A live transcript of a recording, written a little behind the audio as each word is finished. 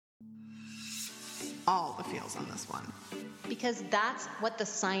all the feels on this one. Because that's what the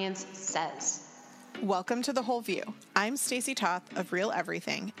science says. Welcome to The Whole View. I'm Stacey Toth of Real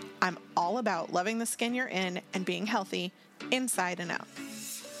Everything. I'm all about loving the skin you're in and being healthy inside and out.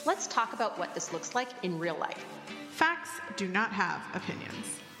 Let's talk about what this looks like in real life. Facts do not have opinions.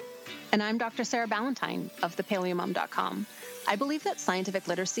 And I'm Dr. Sarah Ballantyne of thepaleomom.com. I believe that scientific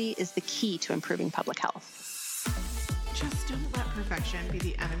literacy is the key to improving public health. Just don't let perfection be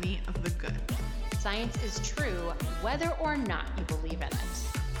the enemy of the good. Science is true whether or not you believe in it.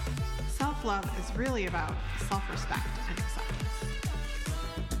 Self-love is really about self-respect and acceptance.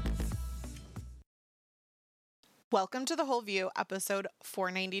 Welcome to The Whole View, episode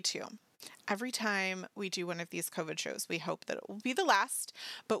 492. Every time we do one of these COVID shows, we hope that it will be the last,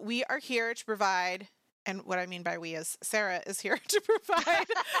 but we are here to provide, and what I mean by we is Sarah is here to provide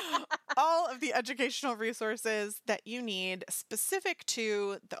all of the educational resources that you need specific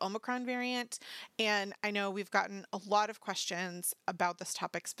to the Omicron variant. And I know we've gotten a lot of questions about this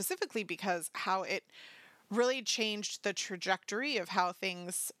topic specifically because how it really changed the trajectory of how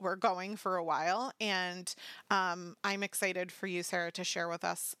things were going for a while. And I'm excited for you, Sarah, to share with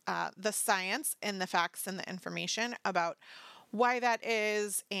us the science and the facts and the information about why that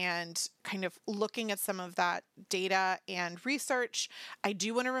is and kind of looking at some of that data and research. I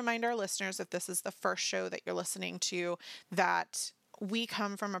do want to remind our listeners, if this is the first show that you're listening to, that we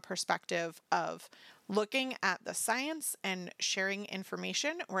come from a perspective of looking at the science and sharing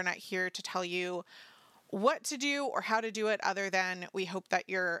information. We're not here to tell you what to do or how to do it, other than we hope that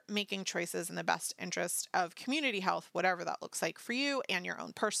you're making choices in the best interest of community health, whatever that looks like for you and your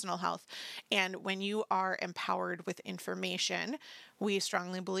own personal health. And when you are empowered with information, we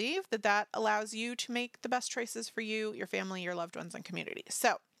strongly believe that that allows you to make the best choices for you, your family, your loved ones, and community.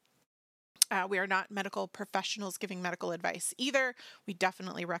 So we are not medical professionals giving medical advice either. We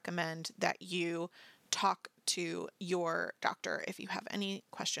definitely recommend that you talk to your doctor if you have any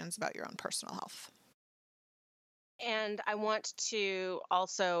questions about your own personal health. And I want to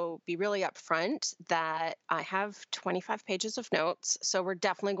also be really upfront that I have 25 pages of notes. So we're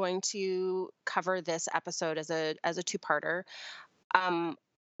definitely going to cover this episode as a two-parter.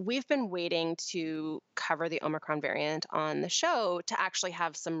 We've been waiting to cover the Omicron variant on the show to actually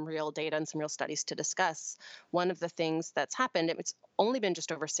have some real data and some real studies to discuss. One of the things that's happened, it's only been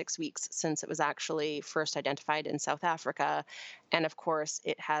just over 6 weeks since it was actually first identified in South Africa. And of course,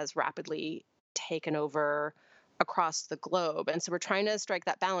 it has rapidly taken over across the globe. And so we're trying to strike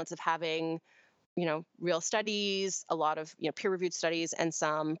that balance of having, real studies, a lot of, peer-reviewed studies, and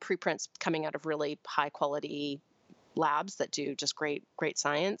some preprints coming out of really high quality labs that do just great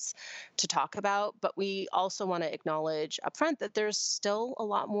science to talk about. But we also want to acknowledge upfront that there's still a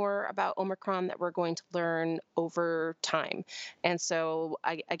lot more about Omicron that we're going to learn over time. And so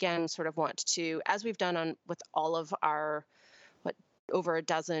I, again, sort of want to, as we've done with all of our, over a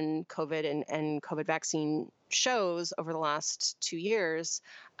dozen COVID and COVID vaccine shows over the last 2 years,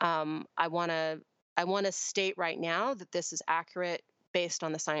 I want to state right now that this is accurate based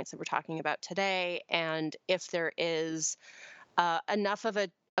on the science that we're talking about today. And if there is enough of an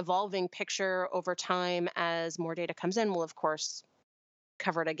evolving picture over time as more data comes in, we'll of course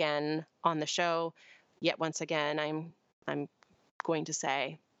cover it again on the show. Yet once again, I'm going to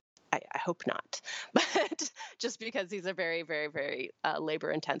say, I hope not, but just because these are very, very, very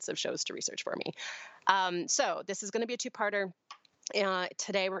labor-intensive shows to research for me. So this is going to be a two-parter.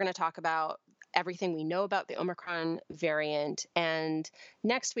 Today we're going to talk about everything we know about the Omicron variant, and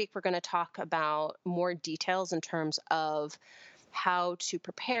next week we're going to talk about more details in terms of how to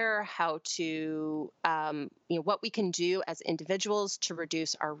prepare, how to, what we can do as individuals to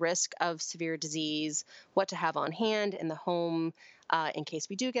reduce our risk of severe disease, what to have on hand in the home in case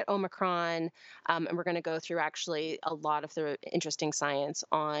we do get Omicron. And we're going to go through actually a lot of the interesting science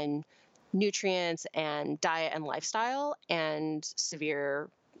on nutrients and diet and lifestyle and severe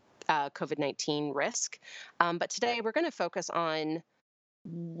COVID-19 risk. But today we're going to focus on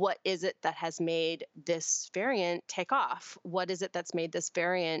what is it that has made this variant take off? What is it that's made this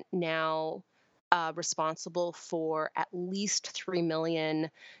variant now responsible for at least 3 million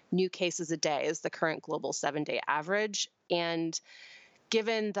new cases a day is the current global 7-day average? And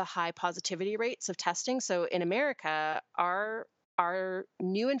given the high positivity rates of testing, so in America, our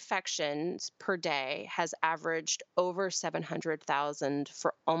new infections per day has averaged over 700,000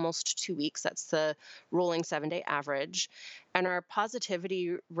 for almost 2 weeks. That's the rolling 7-day average. And our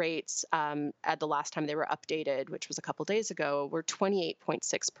positivity rates at the last time they were updated, which was a couple days ago, were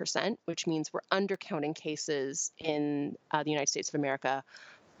 28.6%, which means we're undercounting cases in the United States of America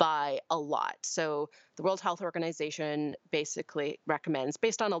by a lot. So the World Health Organization basically recommends,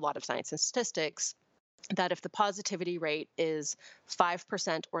 based on a lot of science and statistics, that if the positivity rate is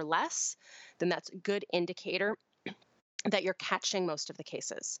 5% or less, then that's a good indicator that you're catching most of the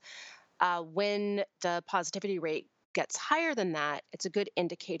cases. When the positivity rate gets higher than that, it's a good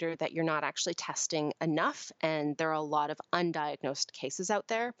indicator that you're not actually testing enough, and there are a lot of undiagnosed cases out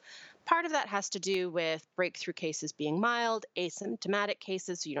there. Part of that has to do with breakthrough cases being mild, asymptomatic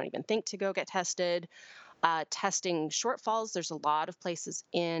cases, so you don't even think to go get tested. Testing shortfalls. There's a lot of places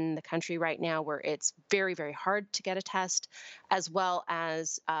in the country right now where it's very, very hard to get a test, as well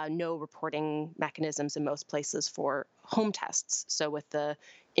as no reporting mechanisms in most places for home tests. So, with the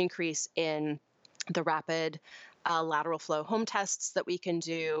increase in the rapid lateral flow home tests that we can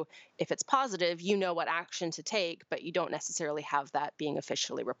do, if it's positive, you know what action to take, but you don't necessarily have that being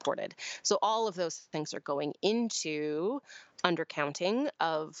officially reported. So, all of those things are going into undercounting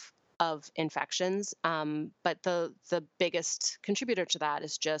of infections. But the biggest contributor to that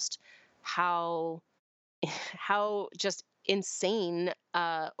is just how how just insane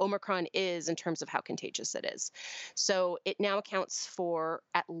Omicron is in terms of how contagious it is. So it now accounts for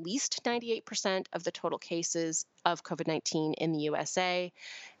at least 98% of the total cases of COVID-19 in the USA.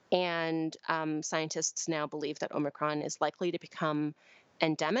 And scientists now believe that Omicron is likely to become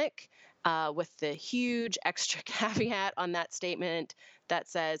endemic, with the huge extra caveat on that statement that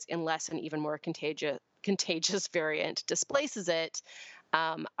says, unless an even more contagious variant displaces it.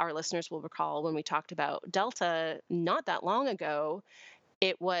 Our listeners will recall when we talked about Delta not that long ago,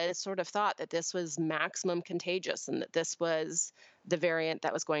 it was sort of thought that this was maximum contagious and that this was the variant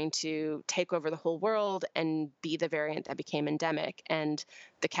that was going to take over the whole world and be the variant that became endemic. And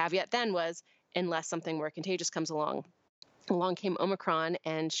the caveat then was, unless something more contagious comes along. Along came Omicron,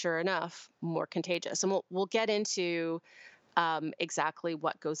 and sure enough, more contagious. And we'll get into exactly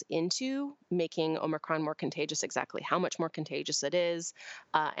what goes into making Omicron more contagious, exactly how much more contagious it is,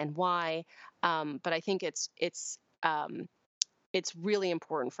 and why. But I think it's really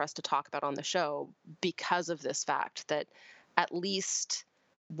important for us to talk about on the show because of this fact that at least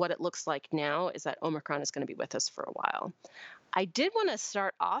what it looks like now is that Omicron is going to be with us for a while. I did want to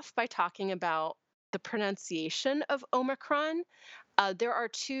start off by talking about the pronunciation of Omicron. There are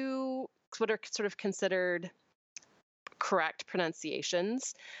two what are sort of considered correct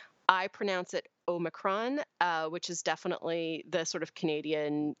pronunciations. I pronounce it Omicron, which is definitely the sort of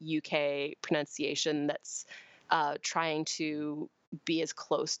Canadian UK pronunciation that's trying to be as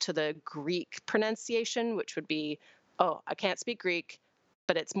close to the Greek pronunciation, which would be, oh, I can't speak Greek,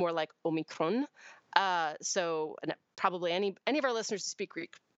 but it's more like Omicron. So and probably any of our listeners who speak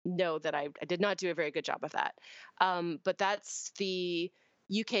Greek know that I did not do a very good job of that. But that's the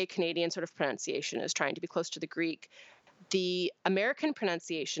UK Canadian sort of pronunciation, is trying to be close to the Greek. The American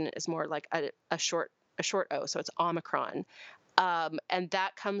pronunciation is more like a short O, so it's Omicron. And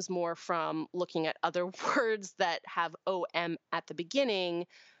that comes more from looking at other words that have OM at the beginning,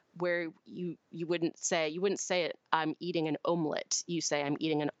 where you wouldn't say it, I'm eating an omelet. You say I'm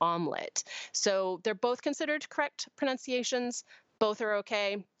eating an omelet. So they're both considered correct pronunciations. Both are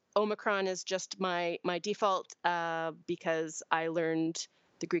okay. Omicron is just my default because I learned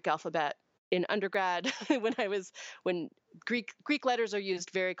the Greek alphabet in undergrad when Greek letters are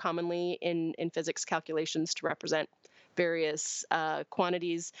used very commonly in physics calculations to represent various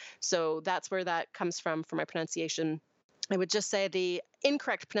quantities. So that's where that comes from for my pronunciation. I would just say the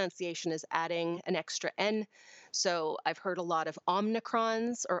incorrect pronunciation is adding an extra N. So I've heard a lot of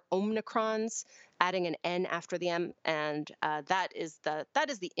omnicrons or omnicrons adding an N after the M, and that is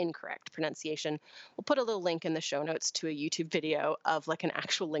the incorrect pronunciation. We'll put a little link in the show notes to a YouTube video of like an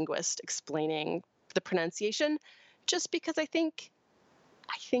actual linguist explaining the pronunciation, just because I think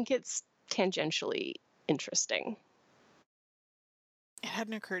it's tangentially interesting. It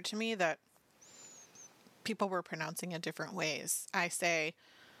hadn't occurred to me that people were pronouncing it different ways. I say,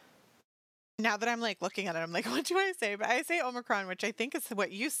 now that I'm like looking at it, I'm like, what do I say? But I say Omicron, which I think is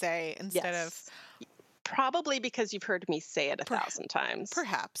what you say instead of. Probably because you've heard me say it 1,000 times.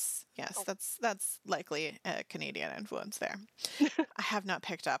 Perhaps. Yes, that's likely a Canadian influence there. I have not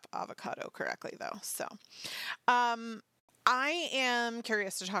picked up avocado correctly, though. So I am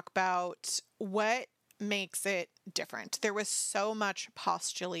curious to talk about what makes it different. There was so much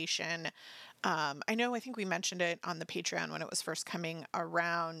postulation. I think we mentioned it on the Patreon when it was first coming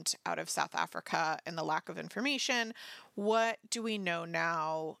around out of South Africa and the lack of information. What do we know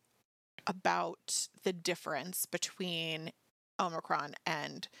now about the difference between Omicron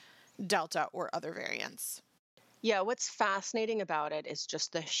and Delta or other variants? Yeah, what's fascinating about it is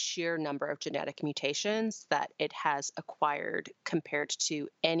just the sheer number of genetic mutations that it has acquired compared to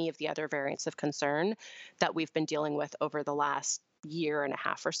any of the other variants of concern that we've been dealing with over the last year and a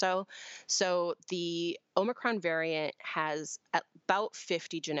half or so. So the Omicron variant has about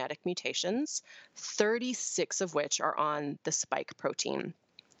 50 genetic mutations, 36 of which are on the spike protein,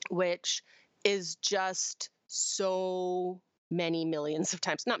 which is just so many millions of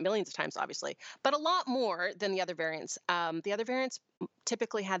times, not millions of times, obviously, but a lot more than the other variants. The other variants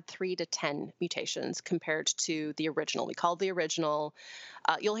typically had 3 to 10 mutations compared to the original. We call the original,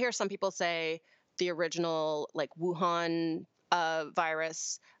 you'll hear some people say the original, like Wuhan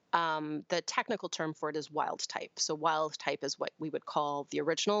virus. The technical term for it is wild type. So wild type is what we would call the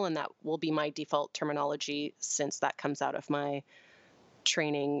original, and that will be my default terminology since that comes out of my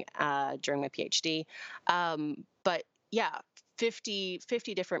training during my PhD. But yeah, 50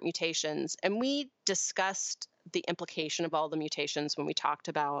 different mutations. And we discussed the implication of all the mutations when we talked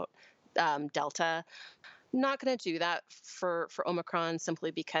about Delta. Not going to do that for Omicron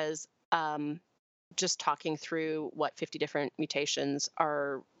simply because just talking through what 50 different mutations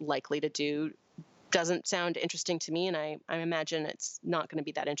are likely to do doesn't sound interesting to me, and I imagine it's not going to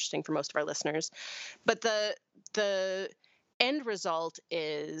be that interesting for most of our listeners. But the end result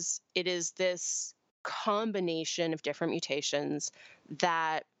is it is this combination of different mutations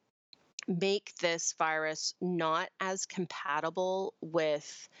that make this virus not as compatible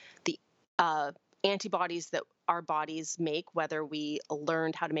with the antibodies that our bodies make, whether we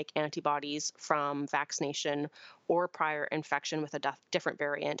learned how to make antibodies from vaccination or prior infection with a different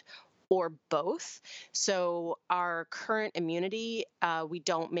variant, or both. So our current immunity, we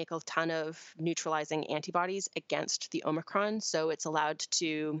don't make a ton of neutralizing antibodies against the Omicron. So it's allowed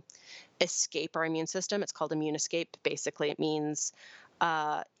to escape our immune system. It's called immune escape. Basically, it means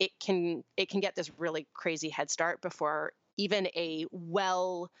it can get this really crazy head start before even a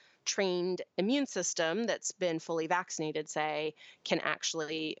well-trained immune system that's been fully vaccinated, say, can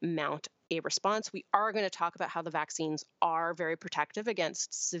actually mount a response. We are going to talk about how the vaccines are very protective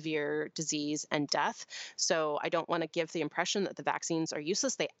against severe disease and death. So I don't want to give the impression that the vaccines are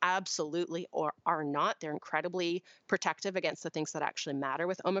useless. They absolutely are not. They're incredibly protective against the things that actually matter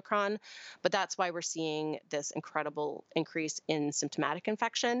with Omicron. But that's why we're seeing this incredible increase in symptomatic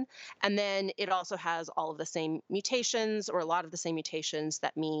infection. And then it also has all of the same mutations, or a lot of the same mutations,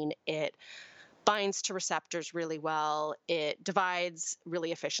 that mean it binds to receptors really well. It divides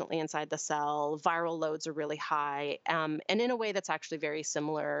really efficiently inside the cell. Viral loads are really high, and in a way that's actually very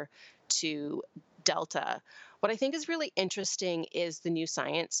similar to Delta. What I think is really interesting is the new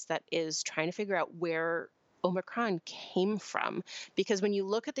science that is trying to figure out where Omicron came from. Because when you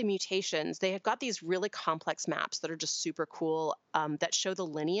look at the mutations, they have got these really complex maps that are just super cool, that show the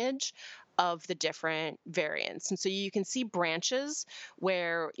lineage of the different variants. And so you can see branches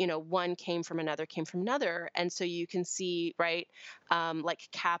where, one came from another, and so you can see, right, like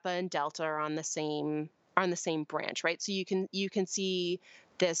Kappa and Delta are on the same branch, right? So you can see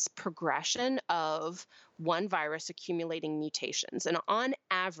this progression of one virus accumulating mutations, and on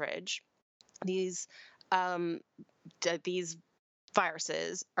average, these these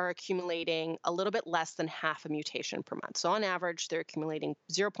viruses are accumulating a little bit less than half a mutation per month. So on average, they're accumulating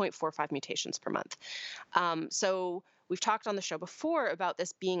 0.45 mutations per month. So we've talked on the show before about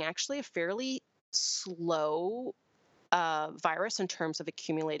this being actually a fairly slow virus in terms of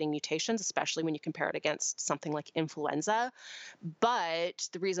accumulating mutations, especially when you compare it against something like influenza. But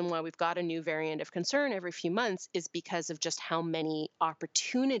the reason why we've got a new variant of concern every few months is because of just how many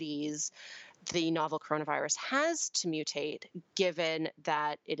opportunities the novel coronavirus has to mutate, given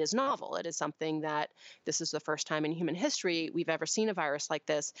that it is novel. It is something that this is the first time in human history we've ever seen a virus like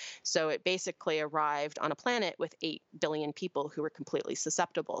this. So it basically arrived on a planet with 8 billion people who were completely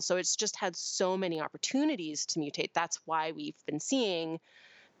susceptible. So it's just had so many opportunities to mutate. That's why we've been seeing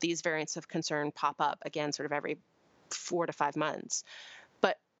these variants of concern pop up again, sort of every 4 to 5 months.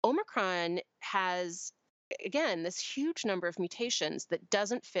 But Omicron has, again, this huge number of mutations that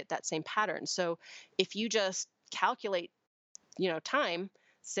doesn't fit that same pattern. So if you just calculate, time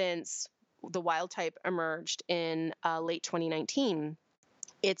since the wild type emerged in late 2019,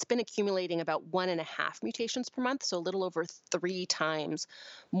 it's been accumulating about 1.5 mutations per month, so a little over 3 times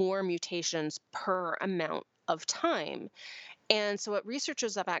more mutations per amount of time. And so what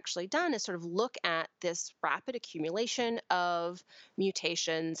researchers have actually done is sort of look at this rapid accumulation of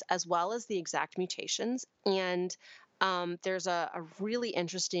mutations as well as the exact mutations. And there's a really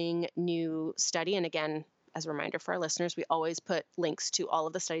interesting new study. And again, as a reminder for our listeners, we always put links to all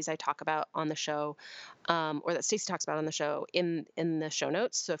of the studies I talk about on the show, or that Stacey talks about on the show, in the show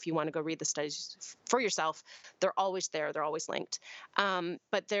notes. So if you want to go read the studies for yourself, they're always there. They're always linked.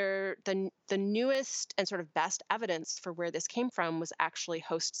 But they're the newest and sort of best evidence for where this came from was actually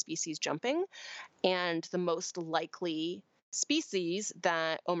host species jumping, and the most likely species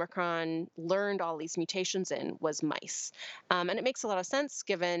that Omicron learned all these mutations in was mice. And it makes a lot of sense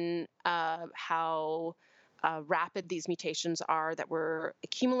given how rapid these mutations are that were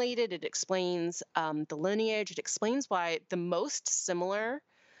accumulated. It explains the lineage. It explains why the most similar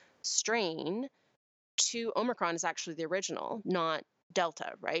strain to Omicron is actually the original, not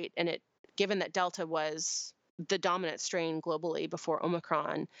Delta, right? And given that Delta was the dominant strain globally before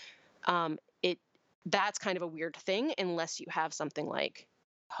Omicron, it that's kind of a weird thing unless you have something like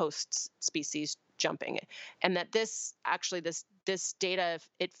host species jumping, and that this data,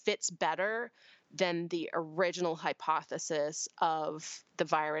 it fits better than the original hypothesis of the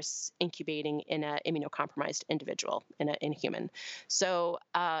virus incubating in an immunocompromised individual, in a human. So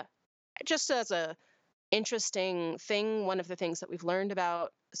just as a interesting thing, one of the things that we've learned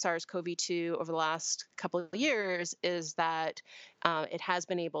about SARS-CoV-2 over the last couple of years is that it has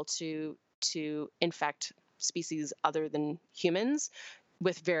been able to infect species other than humans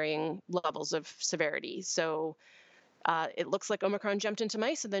with varying levels of severity. So it looks like Omicron jumped into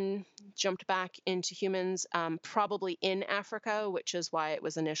mice and then jumped back into humans, probably in Africa, which is why it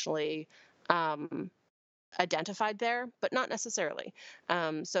was initially identified there, but not necessarily.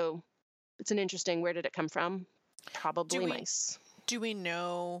 So it's an interesting, where did it come from? Probably mice. Do we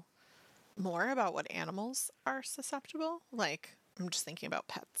know more about what animals are susceptible? Like, I'm just thinking about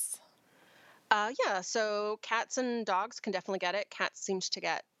pets. Yeah, so cats and dogs can definitely get it. Cats seems to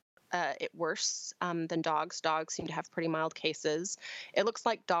get it worse than dogs. Dogs seem to have pretty mild cases. It looks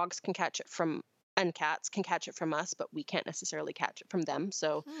like dogs can catch it and cats can catch it from us, but we can't necessarily catch it from them.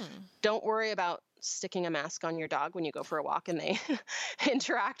 So don't worry about sticking a mask on your dog when you go for a walk and they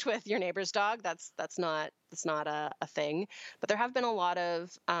interact with your neighbor's dog. That's not a thing. But there have been a lot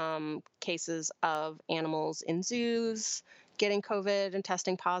of cases of animals in zoos getting COVID and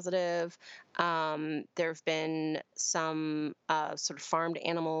testing positive. There have been some sort of farmed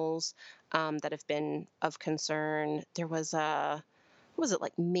animals that have been of concern. There was was it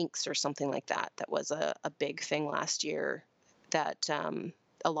like minks or something like that? That was a big thing last year that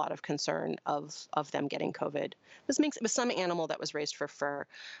a lot of concern of them getting COVID. It was minks. It was some animal that was raised for fur.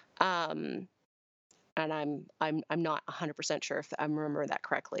 And I'm not 100% sure if I'm remembering that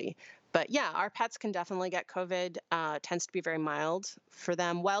correctly. But yeah, our pets can definitely get COVID. Tends to be very mild for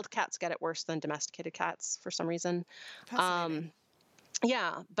them. Wild cats get it worse than domesticated cats for some reason. Fascinating.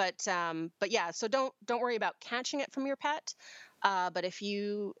 Yeah, but yeah, so don't worry about catching it from your pet. But if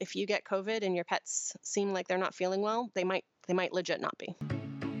you get COVID and your pets seem like they're not feeling well, they might legit not be.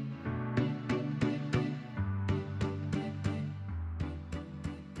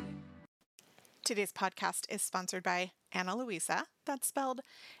 Today's podcast is sponsored by Ana Luisa. That's spelled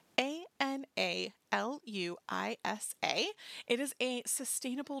ANALUISA. It is a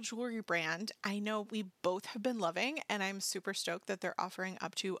sustainable jewelry brand I know we both have been loving, and I'm super stoked that they're offering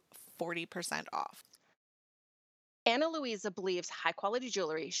up to 40% off. Ana Luisa believes high quality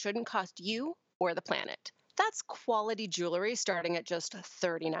jewelry shouldn't cost you or the planet. That's quality jewelry starting at just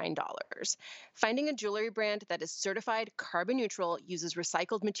 $39. Finding a jewelry brand that is certified carbon neutral, uses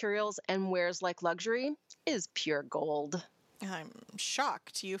recycled materials, and wears like luxury is pure gold. I'm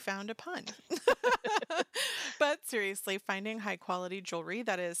shocked you found a pun. But seriously, finding high quality jewelry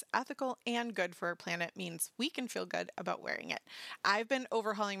that is ethical and good for our planet means we can feel good about wearing it. I've been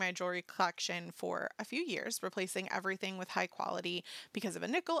overhauling my jewelry collection for a few years, replacing everything with high quality because of a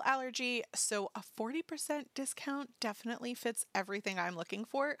nickel allergy. So a 40% discount definitely fits everything I'm looking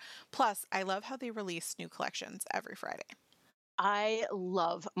for. Plus, I love how they release new collections every Friday. I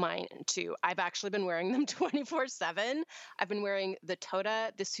love mine too. I've actually been wearing them 24/7. I've been wearing the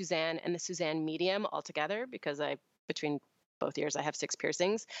Toda, the Suzanne, and the Suzanne Medium all together because between both ears, I have 6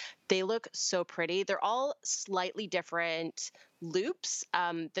 piercings. They look so pretty. They're all slightly different loops.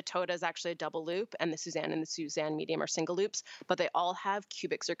 The Toda is actually a double loop, and the Suzanne Medium are single loops, but they all have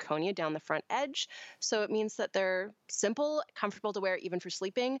cubic zirconia down the front edge. So it means that they're simple, comfortable to wear even for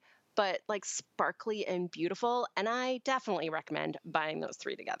sleeping, but like sparkly and beautiful. And I definitely recommend buying those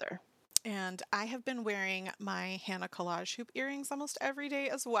 3 together. And I have been wearing my Hannah Collage hoop earrings almost every day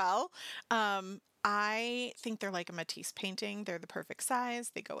as well. I think they're like a Matisse painting. They're the perfect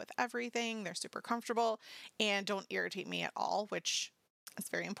size. They go with everything. They're super comfortable and don't irritate me at all, which is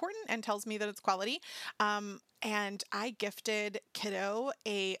very important and tells me that it's quality. And I gifted Kiddo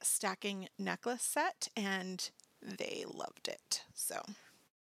a stacking necklace set and they loved it. So...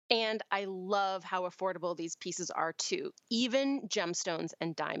 And I love how affordable these pieces are too, even gemstones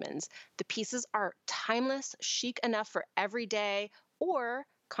and diamonds. The pieces are timeless, chic enough for every day, or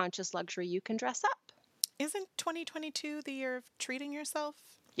conscious luxury you can dress up. Isn't 2022 the year of treating yourself?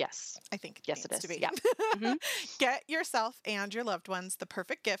 Yes. I think it Yes, it needs to is. be. Yeah. hmm Get yourself and your loved ones the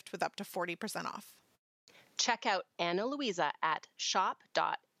perfect gift with up to 40% off. Check out Ana Luisa at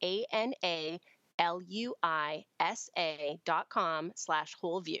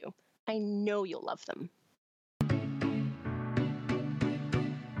shop.analuisa.com/wholeview. I know you'll love them.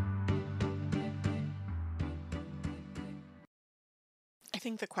 I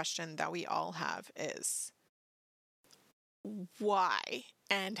think the question that we all have is why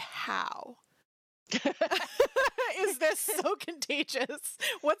and how is this so contagious?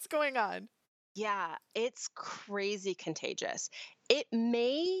 What's going on? Yeah, it's crazy contagious. It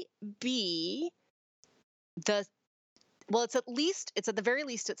may be the well, it's at the very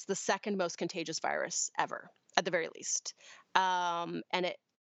least, it's the second most contagious virus ever, at the very least. And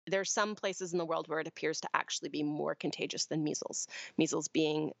there's some places in the world where it appears to actually be more contagious than measles. Measles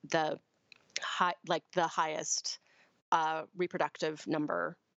being the highest reproductive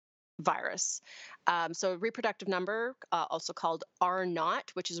number virus. So reproductive number, also called R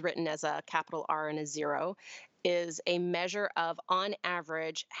naught, which is written as a capital R and a zero, is a measure of, on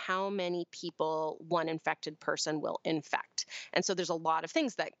average, how many people one infected person will infect. And so there's a lot of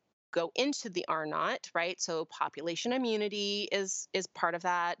things that go into the R naught, right? So population immunity is part of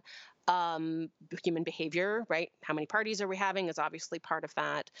that. Human behavior, right? How many parties are we having is obviously part of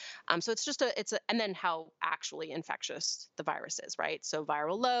that. So and then how actually infectious the virus is, right? So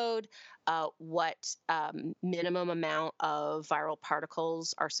viral load, what minimum amount of viral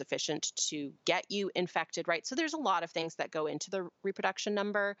particles are sufficient to get you infected, right? So there's a lot of things that go into the reproduction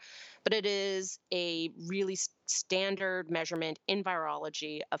number, but it is a really standard measurement in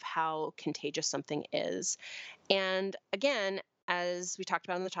virology of how contagious something is. And again, as we talked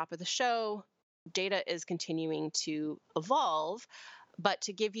about on the top of the show, data is continuing to evolve. But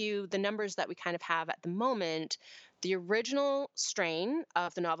to give you the numbers that we kind of have at the moment, the original strain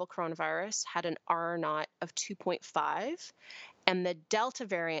of the novel coronavirus had an R naught of 2.5, and the Delta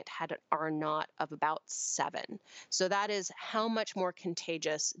variant had an R naught of about 7. So that is how much more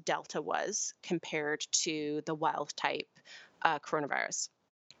contagious Delta was compared to the wild type coronavirus.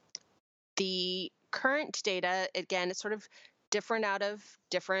 The current data, again, it's sort of different out of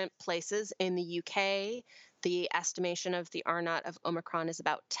different places. In the UK, the estimation of the R naught of Omicron is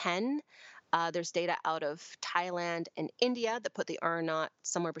about 10. There's data out of Thailand and India that put the R naught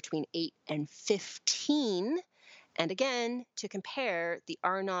somewhere between 8 and 15. And again, to compare, the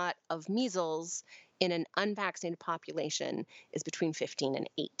R naught of measles in an unvaccinated population is between 15 and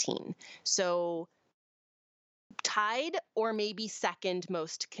 18. So tied or maybe second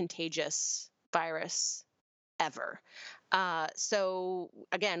most contagious virus ever. So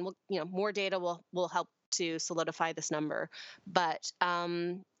again, more data will help to solidify this number, but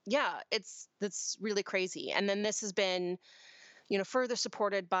yeah, that's really crazy. And then this has been further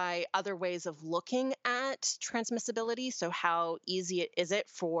supported by other ways of looking at transmissibility. So how easy is it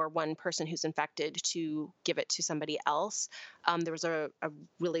for one person who's infected to give it to somebody else? There was a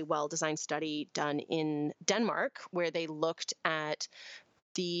really well-designed study done in Denmark where they looked at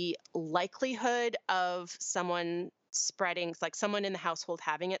the likelihood of someone spreading, like someone in the household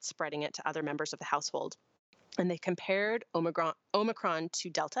having it, spreading it to other members of the household. And they compared Omicron to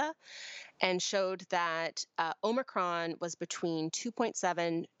Delta and showed that Omicron was between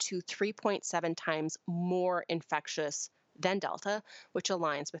 2.7 to 3.7 times more infectious than Delta, which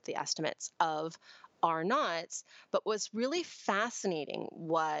aligns with the estimates of R naughts. But what's really fascinating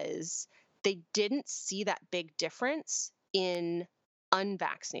was they didn't see that big difference in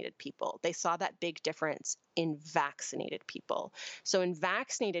unvaccinated people. They saw that big difference in vaccinated people. So in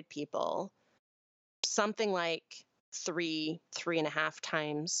vaccinated people, something like 3.5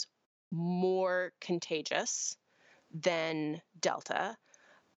 times more contagious than Delta.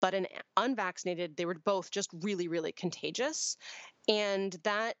 But in unvaccinated, they were both just really, really contagious. And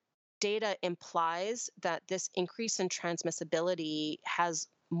that data implies that this increase in transmissibility has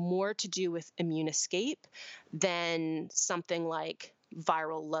more to do with immune escape than something like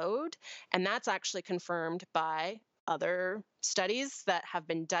viral load. And that's actually confirmed by other studies that have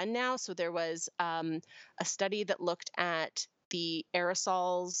been done now. So there was a study that looked at the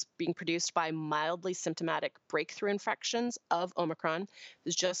aerosols being produced by mildly symptomatic breakthrough infections of Omicron. It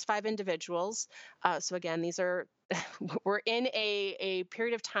was just 5 individuals. So again, we're in a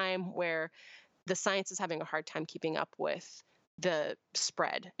period of time where the science is having a hard time keeping up with the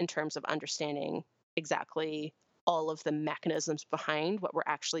spread in terms of understanding exactly all of the mechanisms behind what we're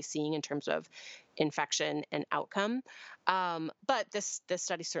actually seeing in terms of infection and outcome. But this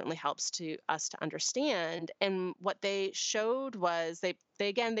study certainly helps to us to understand. And what they showed was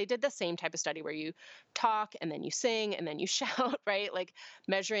they did the same type of study where you talk and then you sing and then you shout, right? Like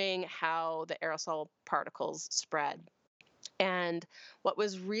measuring how the aerosol particles spread. And what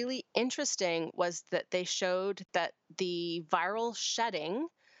was really interesting was that they showed that the viral shedding,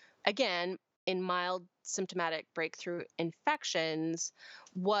 again, in mild symptomatic breakthrough infections,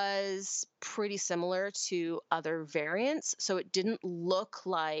 was pretty similar to other variants. So it didn't look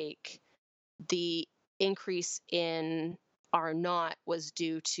like the increase in R naught was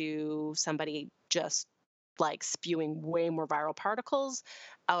due to somebody just like spewing way more viral particles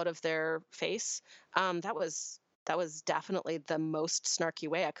out of their face. That was definitely the most snarky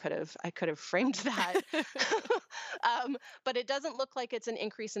way I could have framed that. But it doesn't look like it's an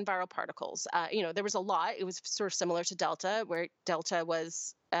increase in viral particles. There was a lot. It was sort of similar to Delta, where Delta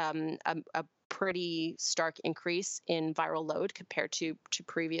was a pretty stark increase in viral load compared to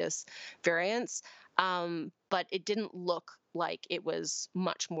previous variants. But it didn't look like it was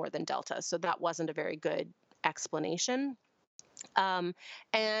much more than Delta. So that wasn't a very good explanation.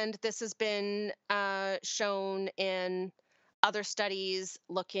 And this has been shown in other studies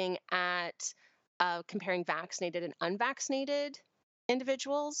looking at comparing vaccinated and unvaccinated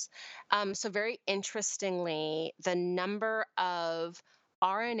individuals. So, very interestingly, the number of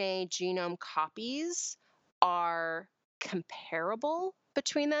RNA genome copies are comparable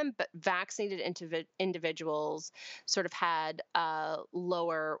between them, but vaccinated individuals sort of had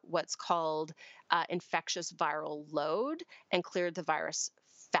lower what's called infectious viral load and cleared the virus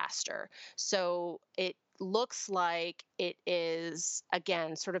faster. So it looks like it is,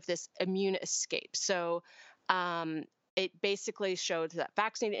 again, sort of this immune escape. So it basically showed that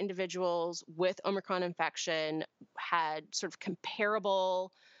vaccinated individuals with Omicron infection had sort of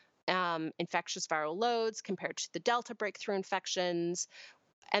comparable infectious viral loads compared to the Delta breakthrough infections.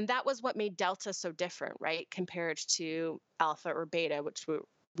 And that was what made Delta so different, right, compared to Alpha or Beta, which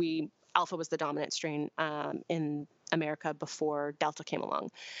Alpha was the dominant strain in America before Delta came along,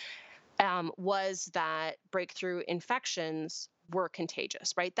 was that breakthrough infections were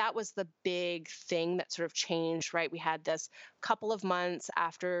contagious, right? That was the big thing that sort of changed, right? We had this couple of months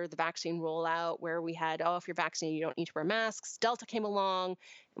after the vaccine rollout where we had, oh, if you're vaccinated, you don't need to wear masks. Delta came along,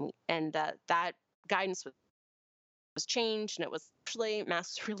 and that guidance was changed, and it was actually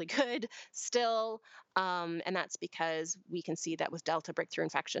masks really good still. And that's because we can see that with Delta, breakthrough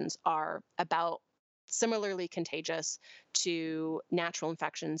infections are about similarly contagious to natural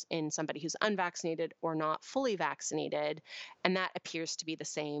infections in somebody who's unvaccinated or not fully vaccinated. And that appears to be the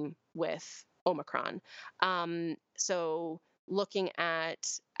same with Omicron. So looking at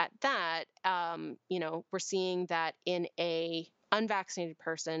that, we're seeing that in a unvaccinated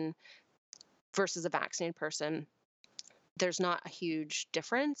person versus a vaccinated person, there's not a huge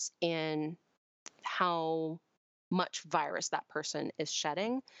difference in how much virus that person is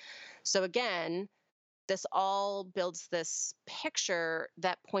shedding. So again, this all builds this picture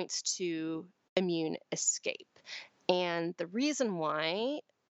that points to immune escape. And the reason why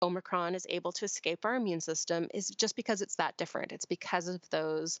Omicron is able to escape our immune system is just because it's that different. It's because of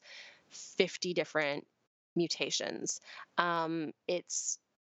those 50 different mutations. It's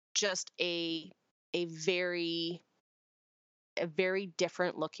just a very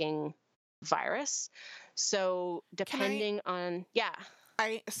different looking virus. So Can I depending on, yeah.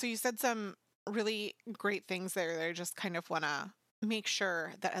 so you said some really great things there that I just kind of want to make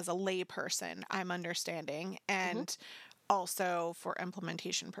sure that as a layperson I'm understanding, Hmm. and also for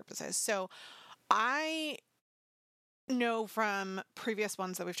implementation purposes. So I know from previous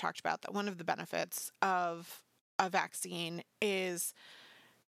ones that we've talked about that one of the benefits of a vaccine is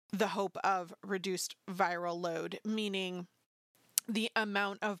the hope of reduced viral load, meaning the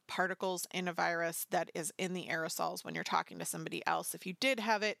amount of particles in a virus that is in the aerosols when you're talking to somebody else. If you did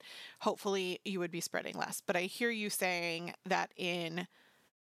have it, hopefully you would be spreading less. But I hear you saying that in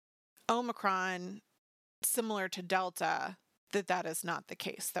Omicron, similar to Delta, that is not the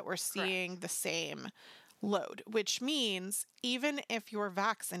case, that we're seeing Correct. the same load, which means even if you're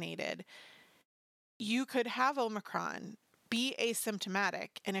vaccinated, you could have Omicron, be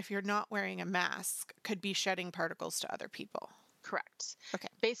asymptomatic, and if you're not wearing a mask, could be shedding particles to other people. Correct. Okay.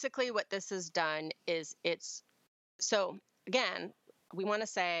 Basically, what this has done is so again, we want to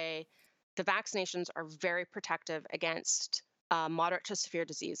say the vaccinations are very protective against moderate to severe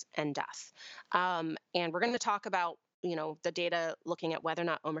disease and death. And we're going to talk about the data looking at whether or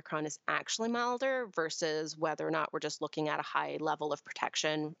not Omicron is actually milder versus whether or not we're just looking at a high level of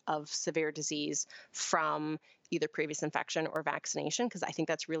protection of severe disease from either previous infection or vaccination, because I think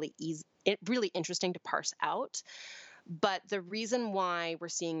that's really really interesting to parse out. But the reason why we're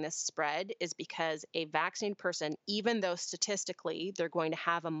seeing this spread is because a vaccinated person, even though statistically they're going to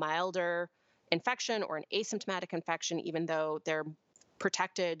have a milder infection or an asymptomatic infection, even though they're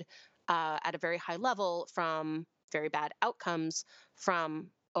protected at a very high level from very bad outcomes from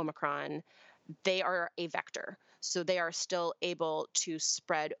Omicron, they are a vector. So they are still able to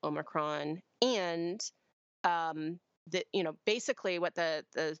spread Omicron. And basically what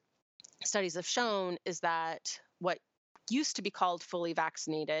the studies have shown is that what used to be called fully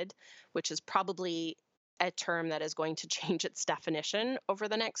vaccinated, which is probably a term that is going to change its definition over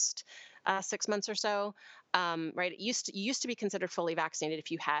the next 6 months or so, right? It used to be considered fully vaccinated if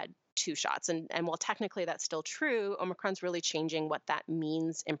you had 2 shots. And while technically that's still true, Omicron's really changing what that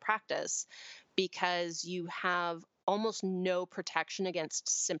means in practice, because you have almost no protection against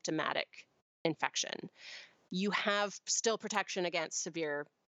symptomatic infection. You have still protection against severe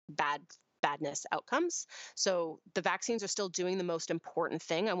badness outcomes. So the vaccines are still doing the most important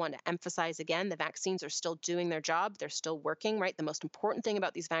thing. I want to emphasize again, the vaccines are still doing their job. They're still working, right? The most important thing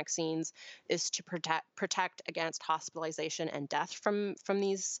about these vaccines is to protect against hospitalization and death from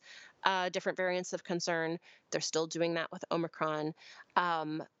these different variants of concern. They're still doing that with Omicron.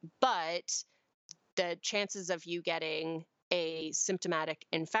 But the chances of you getting a symptomatic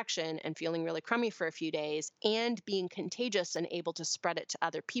infection and feeling really crummy for a few days and being contagious and able to spread it to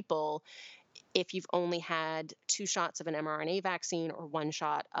other people, if you've only had 2 shots of an mRNA vaccine or 1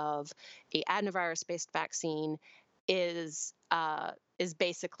 shot of a adenovirus-based vaccine, is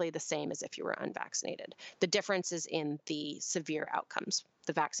basically the same as if you were unvaccinated. The difference is in the severe outcomes.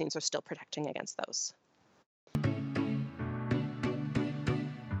 The vaccines are still protecting against those.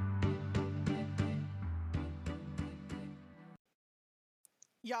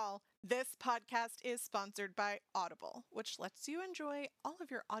 Y'all, this podcast is sponsored by Audible, which lets you enjoy all of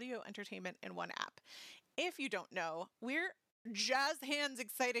your audio entertainment in one app. If you don't know, we're jazz hands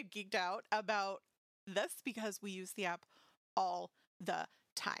excited, geeked out about this because we use the app all the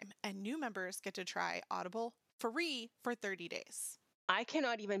time. And new members get to try Audible free for 30 days. I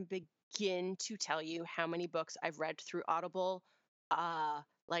cannot even begin to tell you how many books I've read through Audible,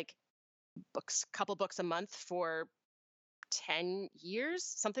 like couple books a month for 10 years,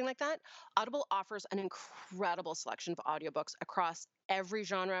 something like that. Audible offers an incredible selection of audiobooks across every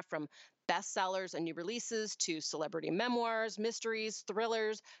genre, from bestsellers and new releases to celebrity memoirs, mysteries,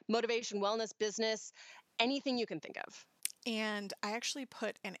 thrillers, motivation, wellness, business, anything you can think of. And I actually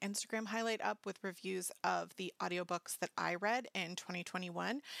put an Instagram highlight up with reviews of the audiobooks that I read in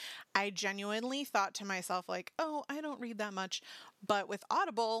 2021. I genuinely thought to myself, like, oh, I don't read that much. But with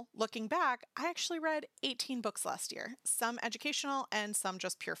Audible, looking back, I actually read 18 books last year, some educational and some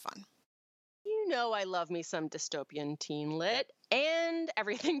just pure fun. You know I love me some dystopian teen lit and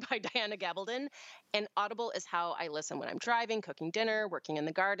everything by Diana Gabaldon. And Audible is how I listen when I'm driving, cooking dinner, working in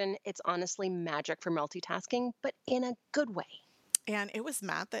the garden. It's honestly magic for multitasking, but in a good way. And it was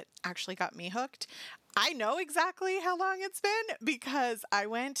Matt that actually got me hooked. I know exactly how long it's been because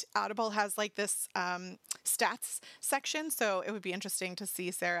Audible has like this stats section. So it would be interesting to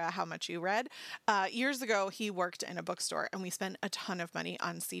see, Sarah, how much you read. Years ago, he worked in a bookstore and we spent a ton of money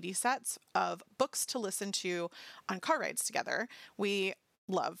on CD sets of books to listen to on car rides together. We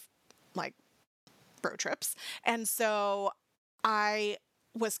love like road trips. And so I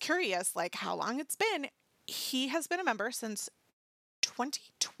was curious, like, how long it's been. He has been a member since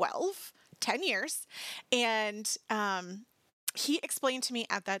 2012, 10 years. And he explained to me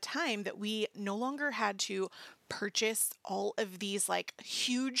at that time that we no longer had to purchase all of these like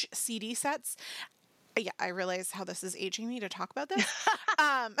huge CD sets. Yeah, I realize how this is aging me to talk about this.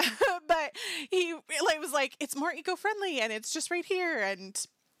 But he was like, it's more eco-friendly and it's just right here. And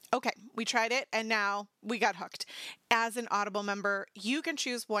okay, we tried it and now we got hooked. As an Audible member, you can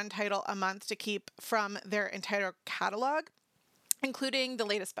choose one title a month to keep from their entire catalog, including the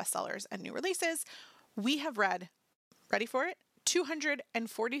latest bestsellers and new releases. We have read, ready for it,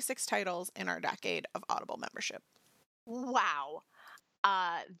 246 titles in our decade of Audible membership. Wow.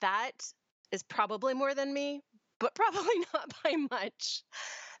 That is probably more than me, but probably not by much.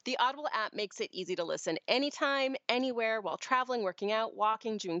 The Audible app makes it easy to listen anytime, anywhere, while traveling, working out,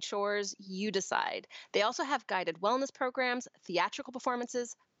 walking, doing chores. You decide. They also have guided wellness programs, theatrical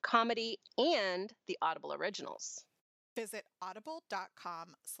performances, comedy, and the Audible originals. Visit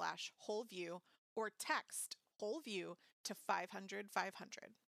audible.com/wholeview or text wholeview to 500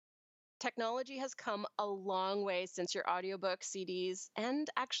 500. Technology has come a long way since your audiobook CDs and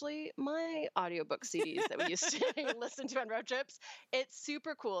actually my audiobook CDs that we used to listen to on road trips. It's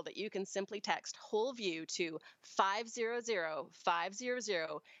super cool that you can simply text whole view to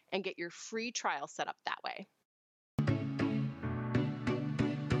 500-500 and get your free trial set up that way.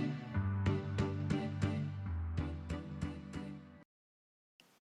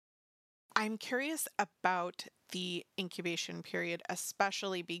 I'm curious about the incubation period,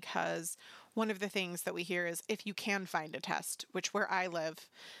 especially because one of the things that we hear is if you can find a test, which where I live,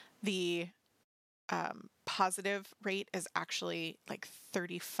 the positive rate is actually like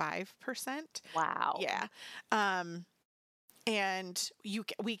 35%. Wow. Yeah. Um, and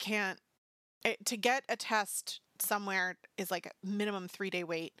we can't, to get a test somewhere is like a minimum 3-day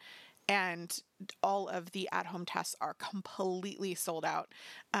wait. And all of the at-home tests are completely sold out.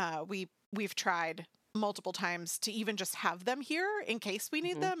 We've tried multiple times to even just have them here in case we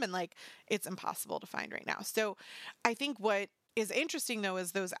need them, and like it's impossible to find right now. So I think what is interesting though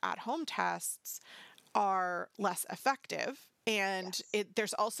is those at-home tests are less effective. And Yes.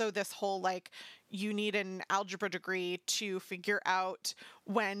 there's also this whole like you need an algebra degree to figure out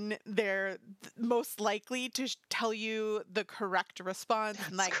when they're most likely to tell you the correct response,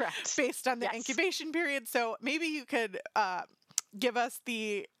 and That's like correct. based on the Yes. incubation period. So maybe you could give us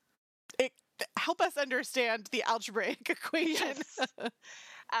help us understand the algebraic equation. Yes.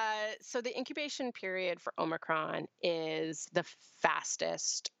 So the incubation period for Omicron is the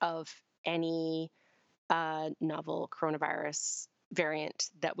fastest of any novel coronavirus variant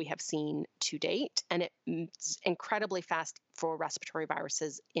that we have seen to date, and it's incredibly fast for respiratory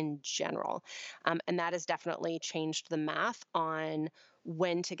viruses in general. And that has definitely changed the math on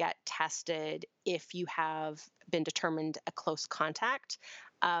when to get tested if you have been determined a close contact.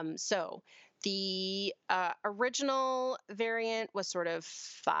 So the original variant was sort of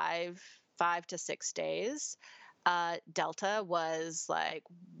 5 to 6 days. Delta was like,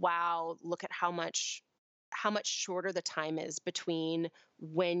 wow, look at how much shorter the time is between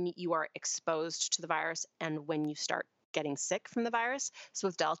when you are exposed to the virus and when you start getting sick from the virus. So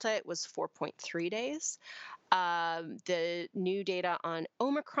with Delta, it was 4.3 days. The new data on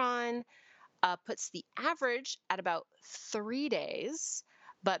Omicron puts the average at about 3 days.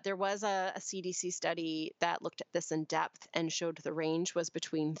 But there was a CDC study that looked at this in depth and showed the range was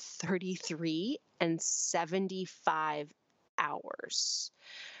between 33 and 75 hours.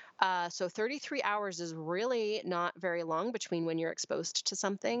 So 33 hours is really not very long between when you're exposed to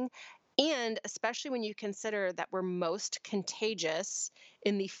something. And especially when you consider that we're most contagious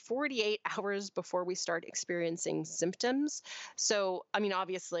in the 48 hours before we start experiencing symptoms. So, I mean,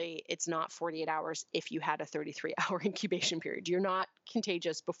 obviously, it's not 48 hours if you had a 33-hour incubation period. You're not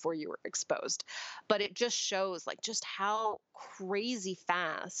contagious before you were exposed. But it just shows like just how crazy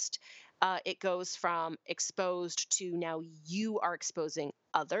fast it goes from exposed to now you are exposing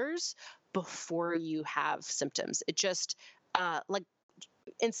others before you have symptoms. It just like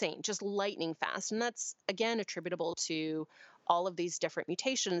insane, just lightning fast. And that's again attributable to all of these different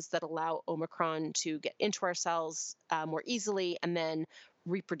mutations that allow Omicron to get into our cells more easily and then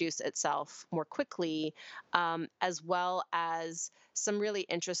reproduce itself more quickly, as well as some really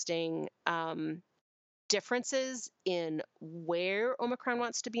interesting differences in where Omicron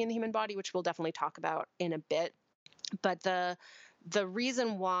wants to be in the human body, which we'll definitely talk about in a bit. But the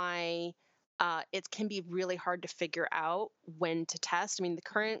reason why it can be really hard to figure out when to test. I mean, the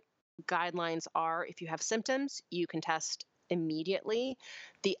current guidelines are if you have symptoms, you can test immediately.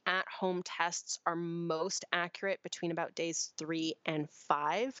 The at-home tests are most accurate between about days 3 and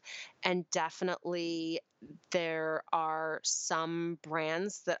 5, and definitely there are some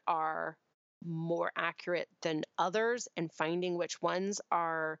brands that are more accurate than others, and finding which ones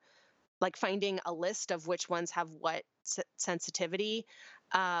are like finding a list of which ones have what sensitivity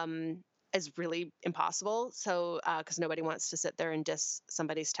is really impossible. So, because nobody wants to sit there and diss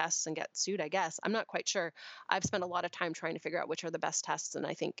somebody's tests and get sued, I guess. I'm not quite sure. I've spent a lot of time trying to figure out which are the best tests, and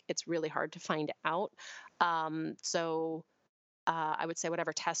I think it's really hard to find out. I would say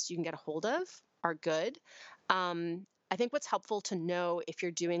whatever tests you can get a hold of are good. I think what's helpful to know if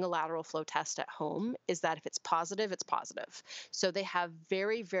you're doing a lateral flow test at home is that if it's positive, it's positive. So they have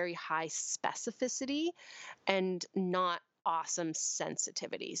very, very high specificity and not awesome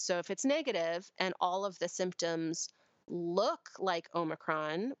sensitivity. So if it's negative and all of the symptoms look like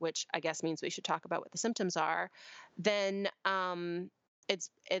Omicron, which I guess means we should talk about what the symptoms are, then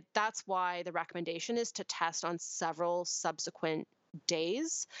that's why the recommendation is to test on several subsequent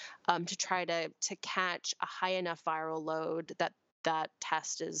days to try to catch a high enough viral load that that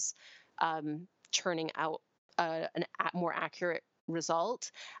test is churning out more accurate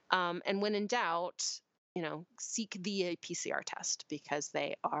result. And when in doubt, seek the PCR test because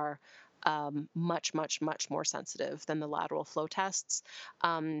they are much, much, much more sensitive than the lateral flow tests.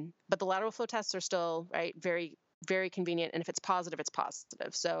 But the lateral flow tests are still, right, very, very convenient. And if it's positive, it's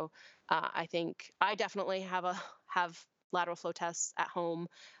positive. So I think I definitely have lateral flow tests at home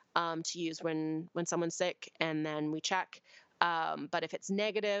to use when someone's sick, and then we check. But if it's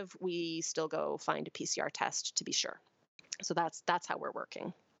negative, we still go find a PCR test to be sure. So that's how we're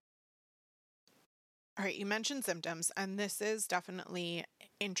working. All right, you mentioned symptoms, and this is definitely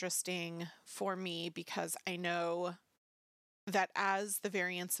interesting for me because I know that as the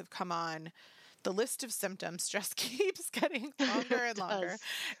variants have come on, the list of symptoms just keeps getting longer and longer.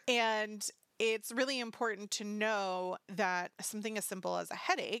 And it's really important to know that something as simple as a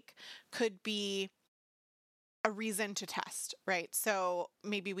headache could be a reason to test, right? So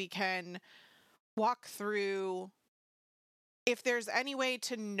maybe we can walk through if there's any way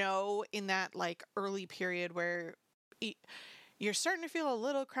to know in that like early period where you're starting to feel a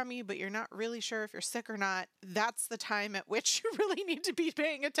little crummy, but you're not really sure if you're sick or not. That's the time at which you really need to be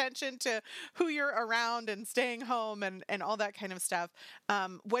paying attention to who you're around and staying home and all that kind of stuff.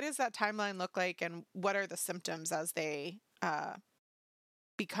 What does that timeline look like, and what are the symptoms as they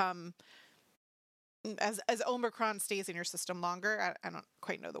become, as Omicron stays in your system longer? I don't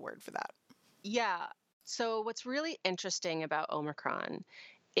quite know the word for that. Yeah. So what's really interesting about Omicron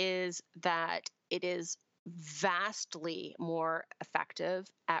is that it is vastly more effective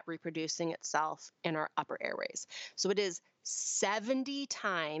at reproducing itself in our upper airways. So it is 70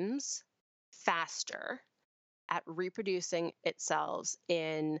 times faster at reproducing itself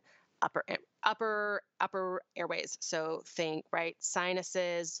in upper airways. So think, right,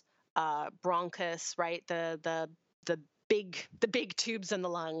 sinuses, bronchus, right, the big tubes in the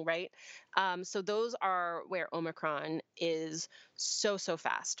lung, right? So those are where Omicron is so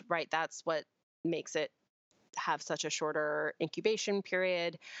fast, right? That's what makes it have such a shorter incubation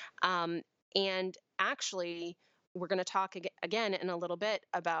period. And actually, we're going to talk again in a little bit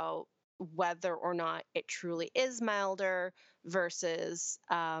about whether or not it truly is milder versus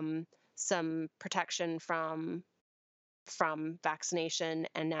some protection from vaccination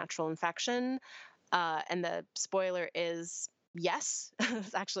and natural infection. And the spoiler is yes,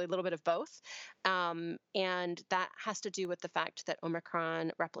 it's actually a little bit of both. And that has to do with the fact that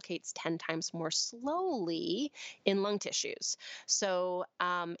Omicron replicates 10 times more slowly in lung tissues. So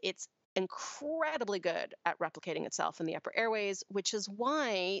it's incredibly good at replicating itself in the upper airways, which is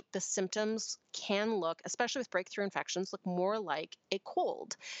why the symptoms can look, especially with breakthrough infections, look more like a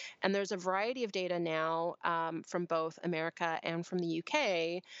cold. And there's a variety of data now from both America and from the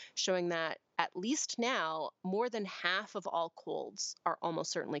UK showing that at least now, more than half of all colds are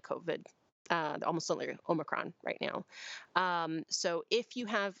almost certainly COVID, almost certainly Omicron right now. So if you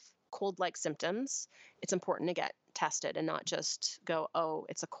have cold-like symptoms, it's important to get tested and not just go, oh,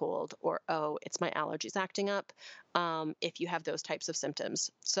 it's a cold, or oh, it's my allergies acting up, if you have those types of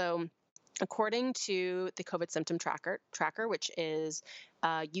symptoms. So according to the COVID symptom tracker, which is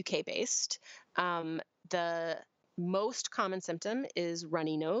UK-based, the most common symptom is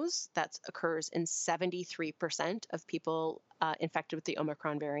runny nose. That occurs in 73% of people infected with the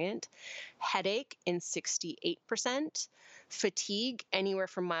Omicron variant. Headache in 68%. Fatigue, anywhere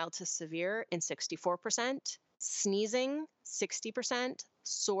from mild to severe, in 64%. Sneezing, 60%.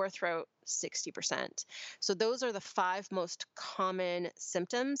 Sore throat, 60%. So those are the 5 most common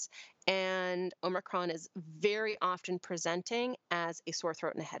symptoms. And Omicron is very often presenting as a sore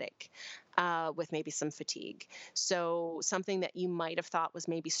throat and a headache with maybe some fatigue. So something that you might have thought was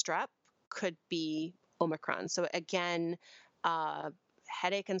maybe strep could be Omicron. So again,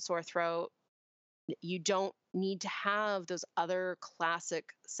 headache and sore throat, you don't need to have those other classic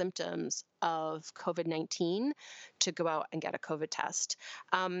symptoms of COVID-19 to go out and get a COVID test.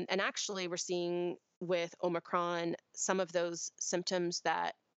 And actually, we're seeing with Omicron some of those symptoms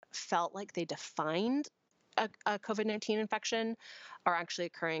that felt like they defined a COVID-19 infection are actually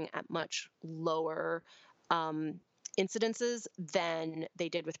occurring at much lower incidences than they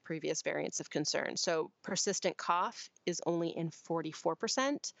did with previous variants of concern. So persistent cough is only in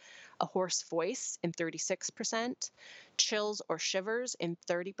 44%, a hoarse voice in 36%, chills or shivers in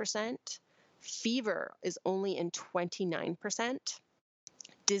 30%, fever is only in 29%,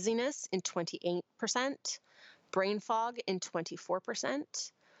 dizziness in 28%, brain fog in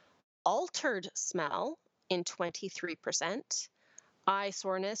 24%, altered smell in 23%, eye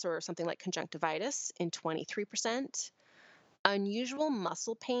soreness or something like conjunctivitis in 23%, unusual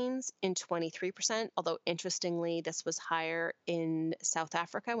muscle pains in 23%, although interestingly, this was higher in South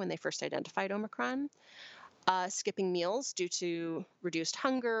Africa when they first identified Omicron. skipping meals due to reduced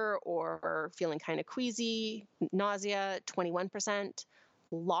hunger or feeling kind of queasy, nausea, 21%.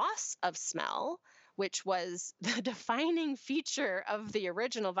 Loss of smell, which was the defining feature of the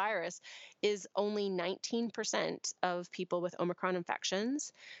original virus, is only 19% of people with Omicron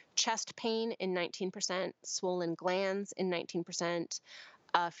infections. Chest pain in 19%, swollen glands in 19%,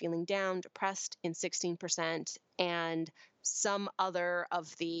 feeling down, depressed in 16%, and some other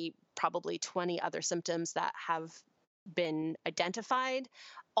of the probably 20 other symptoms that have been identified.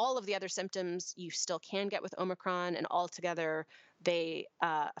 All of the other symptoms you still can get with Omicron, and altogether they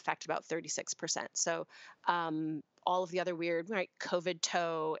affect about 36%. So all of the other weird, right, COVID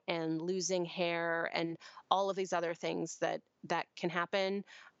toe and losing hair and all of these other things that can happen,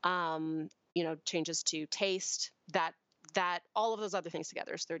 changes to taste, that all of those other things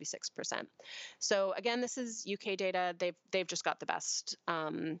together is 36%. So again, this is UK data. They've just got the best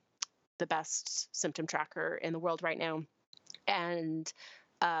symptom tracker in the world right now, and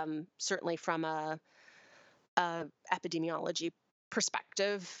certainly from a epidemiology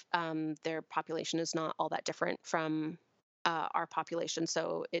perspective, their population is not all that different from our population.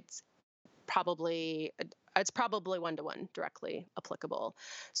 So it's probably 1-to-1 directly applicable.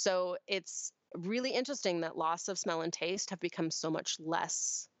 So it's really interesting that loss of smell and taste have become so much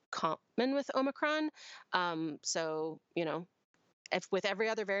less common with Omicron. So if with every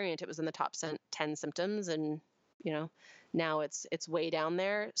other variant it was in the top 10 symptoms, and now it's way down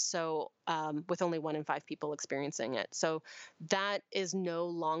there. So with only 1 in 5 people experiencing it, so that is no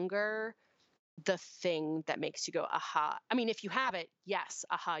longer the thing that makes you go, aha. I mean, if you have it, yes,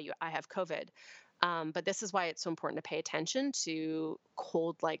 aha, I have COVID. But this is why it's so important to pay attention to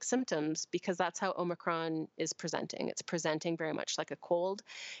cold-like symptoms, because that's how Omicron is presenting. It's presenting very much like a cold.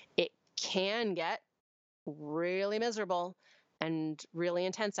 It can get really miserable and really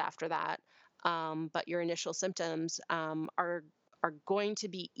intense after that. But your initial symptoms are going to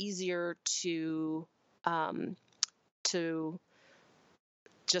be easier to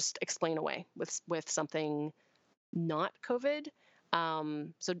just explain away with something not COVID.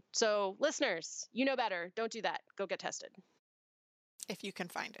 So listeners, you know better. Don't do that. Go get tested. If you can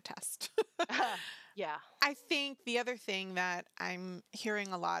find a test. Yeah. I think the other thing that I'm hearing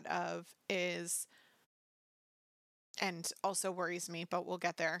a lot of is, and also worries me, but we'll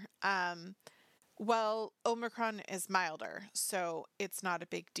get there. Well, Omicron is milder, so it's not a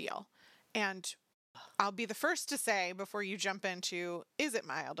big deal. And I'll be the first to say, before you jump into, is it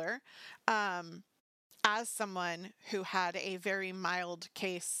milder? As someone who had a very mild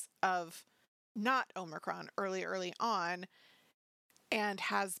case of not Omicron early on, and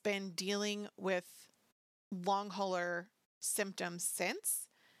has been dealing with long hauler symptoms since,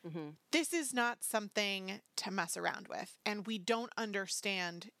 this is not something to mess around with. And we don't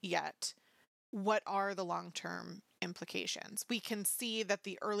understand yet what are the long-term implications. We can see that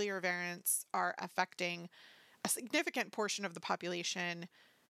the earlier variants are affecting a significant portion of the population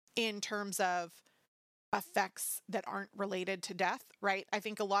in terms of effects that aren't related to death, right? I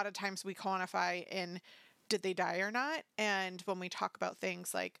think a lot of times we quantify in did they die or not? And when we talk about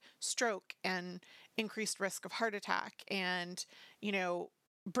things like stroke and increased risk of heart attack and,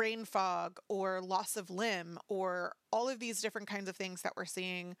 brain fog or loss of limb or all of these different kinds of things that we're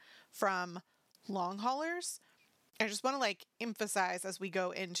seeing from long haulers, I just want to emphasize as we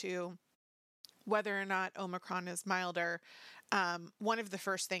go into whether or not Omicron is milder. One of the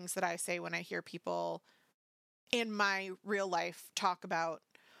first things that I say when I hear people in my real life talk about,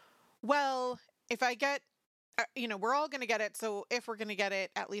 well, if I get, we're all going to get it. So if we're going to get it,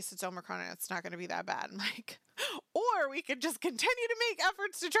 at least it's Omicron and it's not going to be that bad. I'm like, or we could just continue to make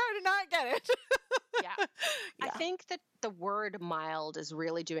efforts to try to not get it. Yeah. I think that the word mild is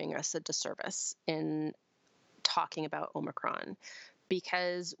really doing us a disservice in talking about Omicron,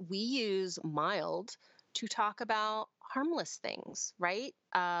 because we use mild to talk about harmless things, right?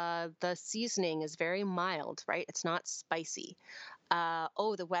 The seasoning is very mild, right? It's not spicy.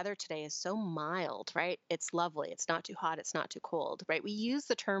 The weather today is so mild, right? It's lovely. It's not too hot. It's not too cold, right? We use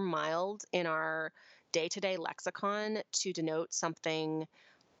the term mild in our day-to-day lexicon to denote something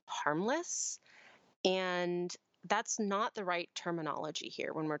harmless. And that's not the right terminology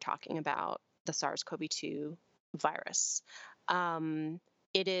here when we're talking about the SARS-CoV-2 virus.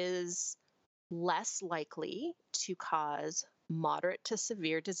 It is less likely to cause moderate to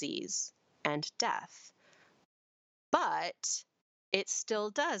severe disease and death, but it still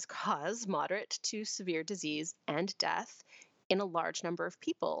does cause moderate to severe disease and death in a large number of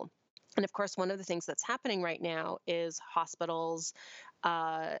people. And of course, one of the things that's happening right now is hospitals,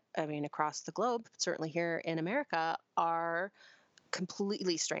 across the globe, certainly here in America, are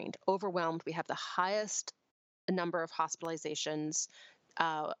completely strained, overwhelmed. We have the highest a number of hospitalizations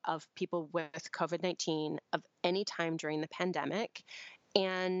of people with COVID-19 of any time during the pandemic.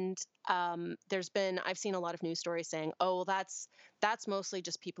 And I've seen a lot of news stories saying, oh, well, that's mostly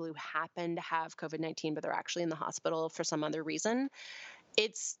just people who happen to have COVID-19, but they're actually in the hospital for some other reason.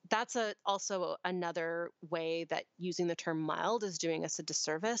 That's also another way that using the term mild is doing us a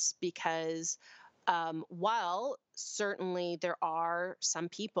disservice, because while certainly there are some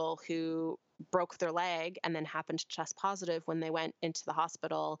people who broke their leg and then happened to test positive when they went into the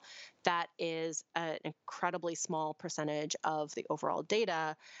hospital, that is an incredibly small percentage of the overall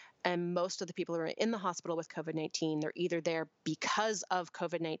data. And most of the people who are in the hospital with COVID-19, they're either there because of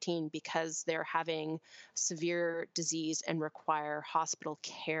COVID-19, because they're having severe disease and require hospital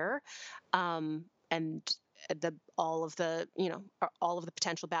care, and all of the all of the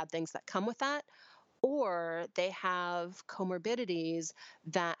potential bad things that come with that, or they have comorbidities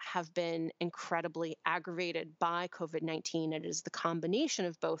that have been incredibly aggravated by COVID-19. It is the combination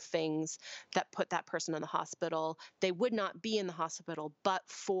of both things that put that person in the hospital. They would not be in the hospital but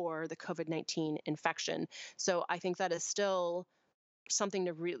for the COVID-19 infection. So I think that is still something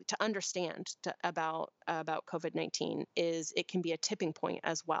to really to understand about COVID-19, is it can be a tipping point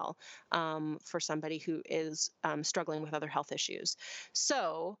as well, for somebody who is struggling with other health issues.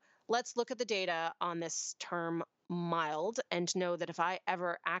 So let's look at the data on this term mild and know that if I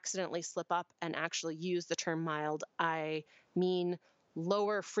ever accidentally slip up and actually use the term mild, I mean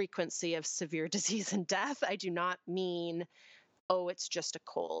lower frequency of severe disease and death. I do not mean, oh, it's just a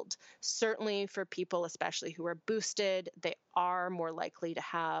cold. Certainly for people, especially who are boosted, they are more likely to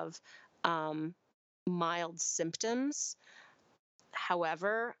have mild symptoms.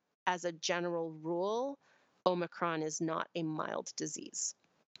 However, as a general rule, Omicron is not a mild disease.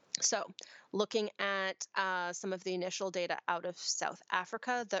 So, looking at some of the initial data out of South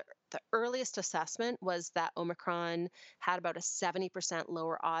Africa, the earliest assessment was that Omicron had about a 70%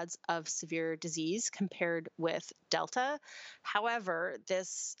 lower odds of severe disease compared with Delta. However,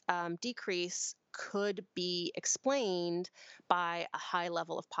 this decrease could be explained by a high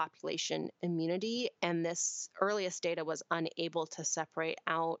level of population immunity, and this earliest data was unable to separate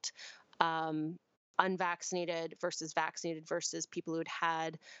out unvaccinated versus vaccinated versus people who had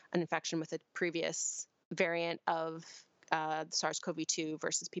had an infection with a previous variant of SARS-CoV-2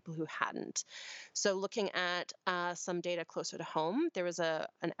 versus people who hadn't. So looking at some data closer to home, there was an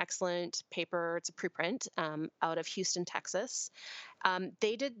excellent paper, it's a preprint, out of Houston, Texas.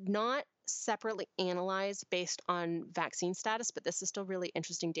 They did not separately analyze based on vaccine status, but this is still really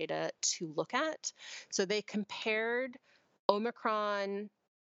interesting data to look at. So they compared Omicron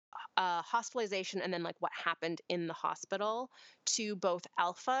hospitalization and then like what happened in the hospital to both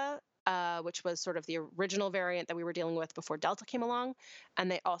Alpha, which was sort of the original variant that we were dealing with before Delta came along, and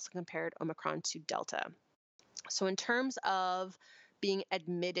they also compared Omicron to Delta. So in terms of being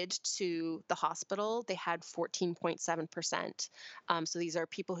admitted to the hospital, they had 14.7%. So these are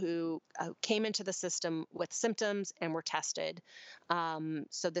people who came into the system with symptoms and were tested.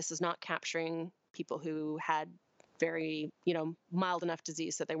 So this is not capturing people who had very, mild enough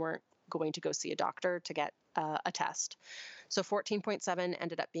disease that they weren't going to go see a doctor to get a test. So 14.7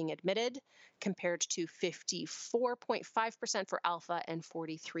 ended up being admitted, compared to 54.5% for Alpha and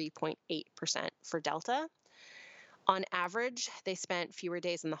 43.8% for Delta. On average, they spent fewer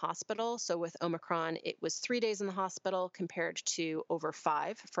days in the hospital. So with Omicron, it was 3 days in the hospital compared to over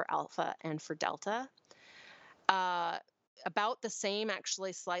 5 for Alpha and for Delta. About the same,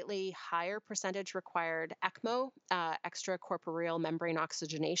 actually slightly higher percentage required ECMO, extracorporeal membrane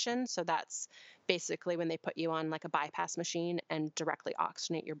oxygenation. So that's basically when they put you on like a bypass machine and directly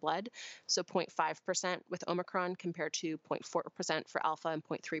oxygenate your blood. So 0.5% with Omicron compared to 0.4% for Alpha and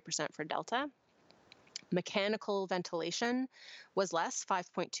 0.3% for Delta. Mechanical ventilation was less,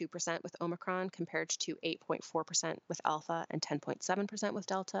 5.2% with Omicron compared to 8.4% with Alpha and 10.7% with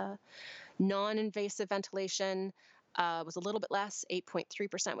Delta. Non-invasive ventilation was a little bit less,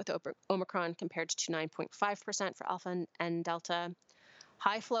 8.3% with Omicron compared to 9.5% for Alpha and Delta.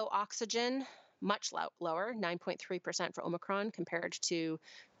 High flow oxygen, much lower, 9.3% for Omicron compared to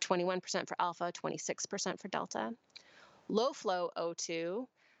 21% for Alpha, 26% for Delta. Low flow O2,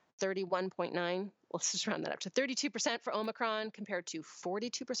 31.9, let's just round that up to 32% for Omicron compared to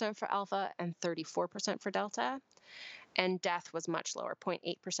 42% for Alpha and 34% for Delta. And death was much lower,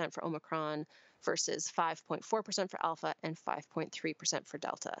 0.8% for Omicron versus 5.4% for Alpha and 5.3% for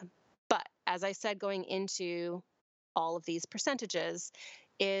Delta. But as I said, going into all of these percentages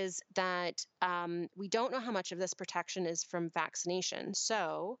is that we don't know how much of this protection is from vaccination.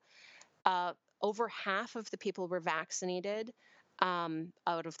 So over half of the people were vaccinated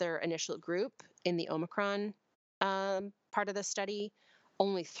out of their initial group in the Omicron part of the study.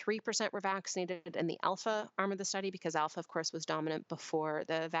 Only 3% were vaccinated in the alpha arm of the study because alpha, of course, was dominant before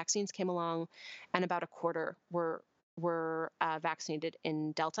the vaccines came along, and about a quarter were vaccinated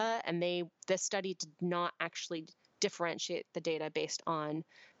in delta. And this study did not actually differentiate the data based on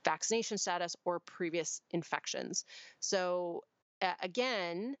vaccination status or previous infections. So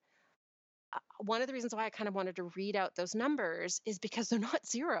again, one of the reasons why I kind of wanted to read out those numbers is because they're not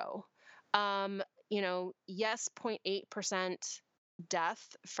zero. Yes, 0.8%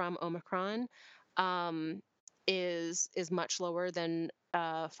 death from Omicron is much lower than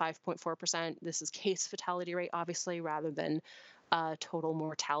 5.4%. This is case fatality rate, obviously, rather than total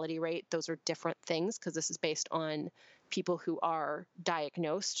mortality rate. Those are different things because this is based on people who are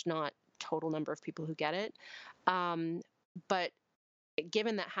diagnosed, not total number of people who get it. But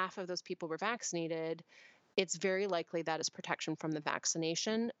given that half of those people were vaccinated, it's very likely that is protection from the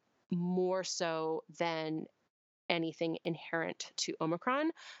vaccination, more so than anything inherent to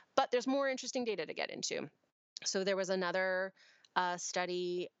Omicron. But there's more interesting data to get into. So there was another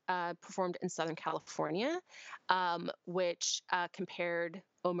study performed in Southern California, which compared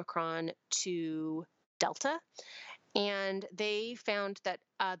Omicron to Delta. And they found that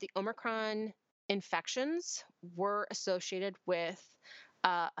the Omicron infections were associated with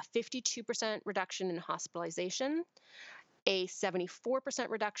a 52% reduction in hospitalization, a 74%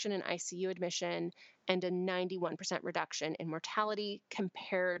 reduction in ICU admission, and a 91% reduction in mortality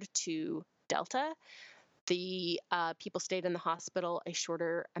compared to Delta. The people stayed in the hospital a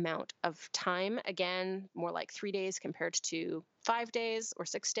shorter amount of time, again, more like 3 days compared to 5 days or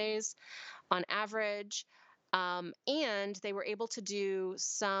 6 days on average. And they were able to do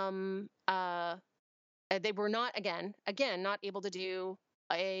some, they were not, again, not able to do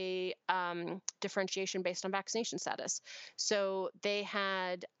a differentiation based on vaccination status. So they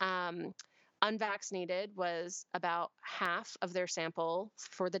had unvaccinated was about half of their sample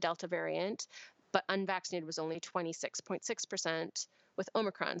for the Delta variant, but unvaccinated was only 26.6% with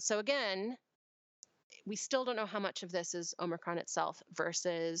Omicron. So again, we still don't know how much of this is Omicron itself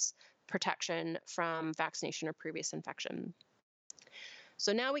versus protection from vaccination or previous infection.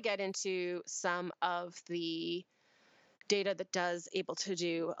 So now we get into some of the data that does able to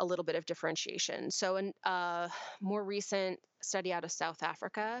do a little bit of differentiation. So in a more recent study out of South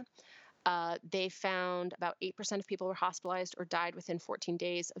Africa, they found about 8% of people were hospitalized or died within 14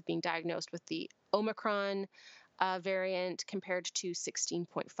 days of being diagnosed with the Omicron variant, compared to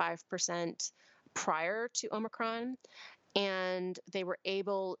 16.5% prior to Omicron. And they were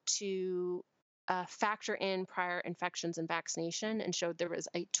able to factor in prior infections and vaccination and showed there was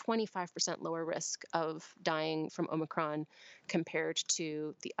a 25% lower risk of dying from Omicron compared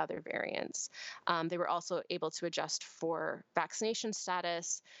to the other variants. They were also able to adjust for vaccination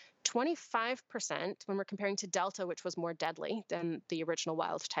status. 25%, when we're comparing to Delta, which was more deadly than the original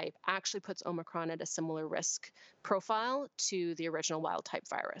wild type, actually puts Omicron at a similar risk profile to the original wild type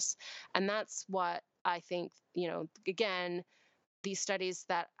virus. And that's what I think, again, these studies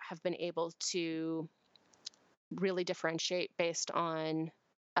that have been able to really differentiate based on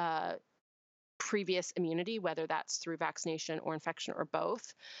previous immunity, whether that's through vaccination or infection or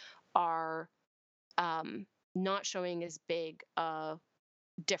both, are not showing as big a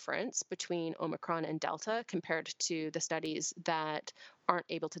difference between Omicron and Delta compared to the studies that aren't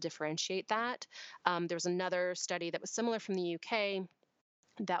able to differentiate that. There was another study that was similar from the UK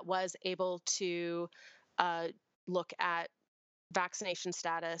that was able to look at vaccination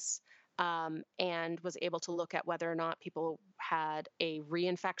status and was able to look at whether or not people had a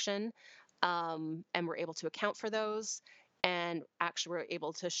reinfection and were able to account for those. And actually were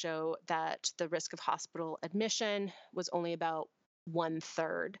able to show that the risk of hospital admission was only about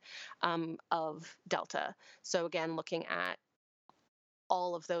 1/3 of Delta. So again, looking at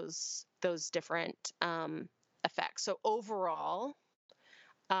all of those different effects. So overall,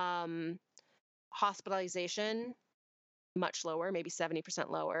 hospitalization much lower, maybe 70%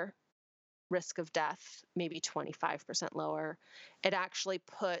 lower. Risk of death maybe 25% lower. It actually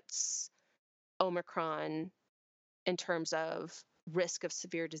puts Omicron, in terms of risk of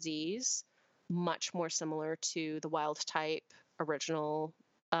severe disease, much more similar to the wild type original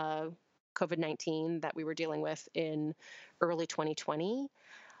COVID-19 that we were dealing with in early 2020.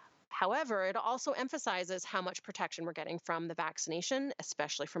 However, it also emphasizes how much protection we're getting from the vaccination,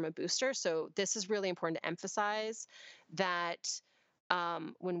 especially from a booster. So this is really important to emphasize that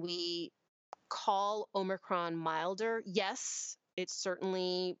when we call Omicron milder, yes, it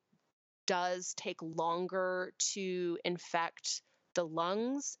certainly does take longer to infect the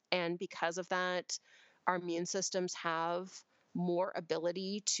lungs. And because of that, our immune systems have more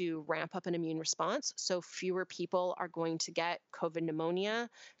ability to ramp up an immune response. So fewer people are going to get COVID pneumonia,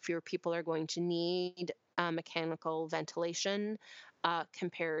 fewer people are going to need mechanical ventilation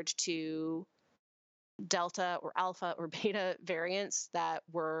compared to Delta or Alpha or Beta variants that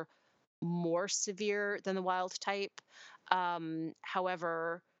were more severe than the wild type.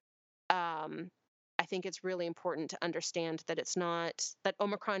 However, I think it's really important to understand that it's not that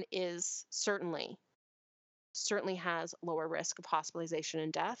Omicron is certainly has lower risk of hospitalization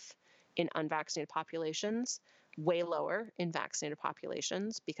and death in unvaccinated populations, way lower in vaccinated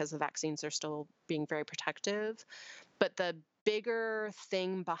populations because the vaccines are still being very protective. But the bigger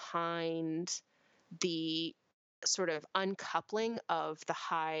thing behind the sort of uncoupling of the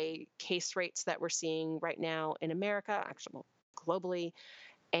high case rates that we're seeing right now in America, actually well, globally,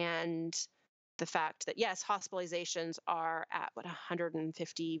 and the fact that yes, hospitalizations are at what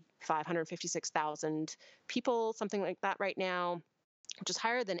 156,000 people, something like that right now, which is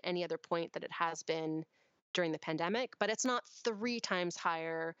higher than any other point that it has been during the pandemic, but it's not 3 times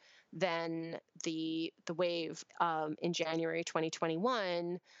higher than the wave in January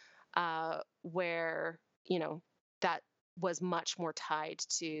 2021, where that was much more tied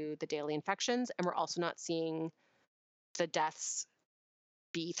to the daily infections, and we're also not seeing the deaths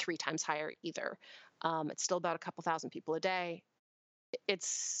be 3 times higher either. It's still about a couple thousand people a day.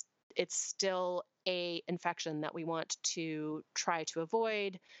 It's still a infection that we want to try to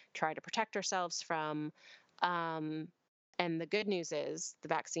avoid, try to protect ourselves from. And the good news is the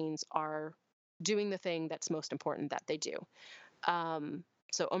vaccines are doing the thing that's most important that they do.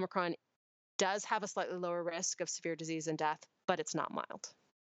 So Omicron does have a slightly lower risk of severe disease and death, but it's not mild.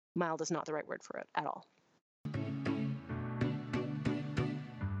 Mild is not the right word for it at all.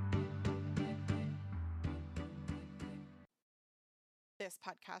 This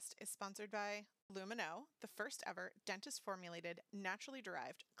podcast is sponsored by Lumino, the first ever dentist-formulated, naturally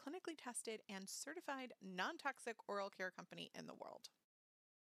derived, clinically tested, and certified non-toxic oral care company in the world.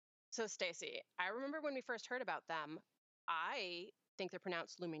 So, Stacey, I remember when we first heard about them, I think they're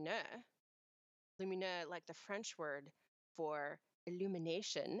pronounced lumineux. Lumineux, like the French word for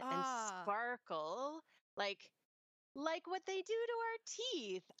illumination and sparkle, like what they do to our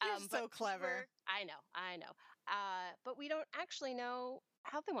teeth. You're so clever. I know. But we don't actually know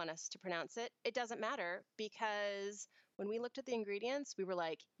how they want us to pronounce it. It doesn't matter because when we looked at the ingredients, we were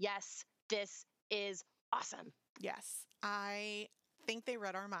like, yes, this is awesome. Yes, I think they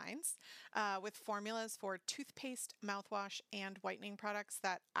read our minds with formulas for toothpaste, mouthwash, and whitening products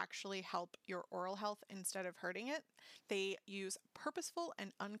that actually help your oral health instead of hurting it. They use purposeful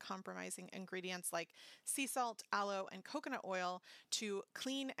and uncompromising ingredients like sea salt, aloe, and coconut oil to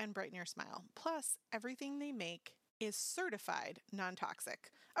clean and brighten your smile. Plus, everything they make is certified non-toxic.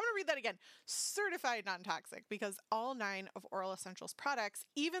 I'm going to read that again. Certified non-toxic, because all 9 of Oral Essentials products,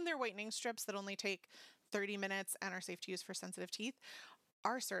 even their whitening strips that only take 30 minutes and are safe to use for sensitive teeth,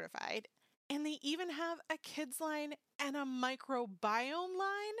 are certified. And they even have a kids line and a microbiome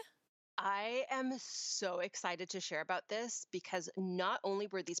line. I am so excited to share about this because not only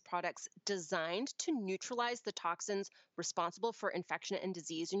were these products designed to neutralize the toxins responsible for infection and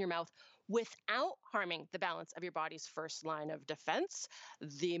disease in your mouth without harming the balance of your body's first line of defense,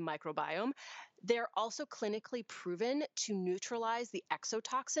 the microbiome, they're also clinically proven to neutralize the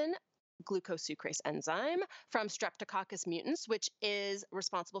exotoxin glucosucrase enzyme from Streptococcus mutans, which is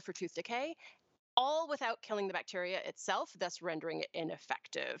responsible for tooth decay, all without killing the bacteria itself, thus rendering it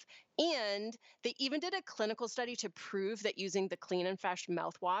ineffective. And they even did a clinical study to prove that using the Clean and Fresh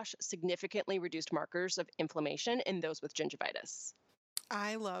mouthwash significantly reduced markers of inflammation in those with gingivitis.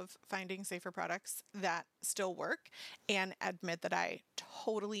 I love finding safer products that still work and admit that I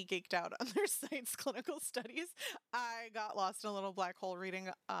totally geeked out on their site's clinical studies. I got lost in a little black hole reading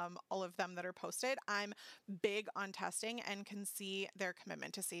all of them that are posted. I'm big on testing and can see their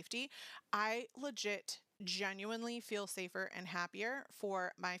commitment to safety. I legit genuinely feel safer and happier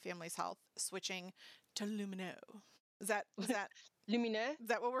for my family's health switching to Lumino. Is that Lumineux? Is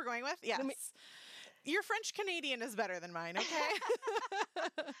that what we're going with? Yes. Your French Canadian is better than mine, okay?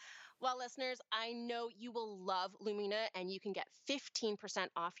 Well, listeners, I know you will love Lumina, and you can get 15%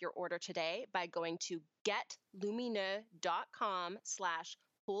 off your order today by going to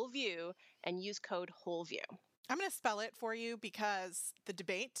getlumineux.com/wholeview and use code WHOLEVIEW. I'm going to spell it for you because the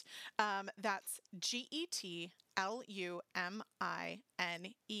debate, that's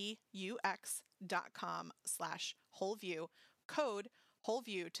GetLumineux.com/wholeview, code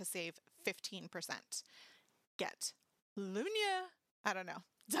WHOLEVIEW to save 15%. Get Lunia, I don't know,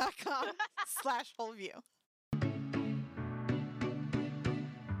 .com/WHOLEVIEW.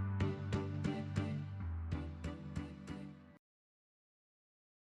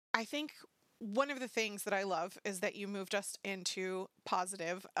 I think one of the things that I love is that you moved us into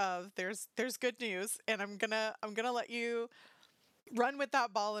positive of there's good news, and I'm gonna let you run with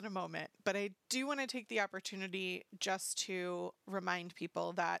that ball in a moment. But I do want to take the opportunity just to remind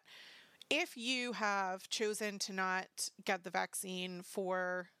people that if you have chosen to not get the vaccine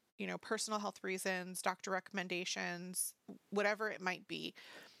for, personal health reasons, doctor recommendations, whatever it might be,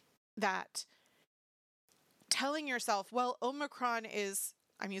 that telling yourself, well, Omicron is,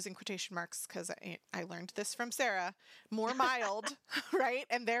 I'm using quotation marks because I learned this from Sarah, more mild, right?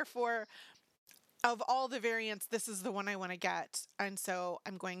 And therefore, of all the variants, this is the one I want to get. And so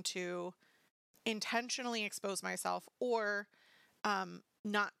I'm going to intentionally expose myself or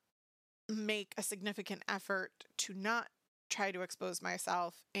not make a significant effort to not try to expose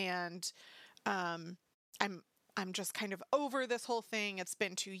myself. And I'm I'm just kind of over this whole thing. It's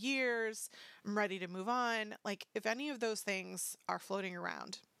been 2 years. I'm ready to move on. Like, if any of those things are floating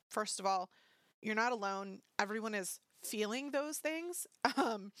around, first of all, you're not alone. Everyone is feeling those things.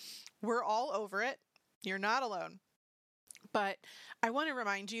 We're all over it. You're not alone. But I want to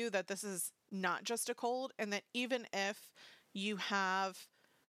remind you that this is not just a cold, and that even if you have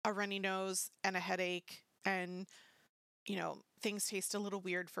a runny nose and a headache and, things taste a little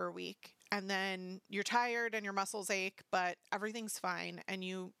weird for a week, and then you're tired and your muscles ache, but everything's fine and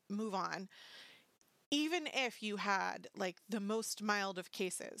you move on. Even if you had like the most mild of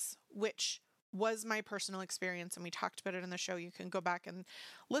cases, which was my personal experience, and we talked about it in the show. You can go back and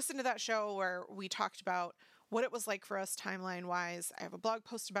listen to that show where we talked about what it was like for us timeline wise. I have a blog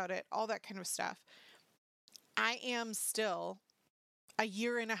post about it, all that kind of stuff. I am still a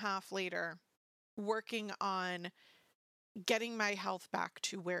year and a half later working on getting my health back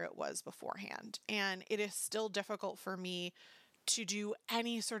to where it was beforehand. And it is still difficult for me to do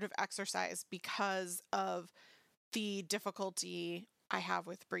any sort of exercise because of the difficulty I have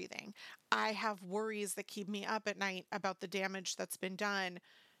with breathing. I have worries that keep me up at night about the damage that's been done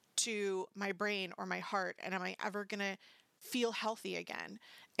to my brain or my heart. And am I ever going to feel healthy again?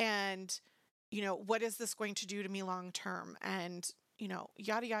 And, what is this going to do to me long term? And,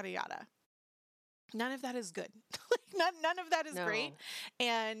 yada, yada, yada. None of that is good. None of that is great.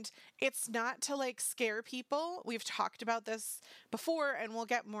 And it's not to like scare people. We've talked about this before, and we'll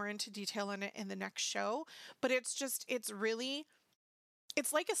get more into detail on it in the next show. But it's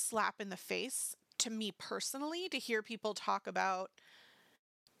like a slap in the face to me personally to hear people talk about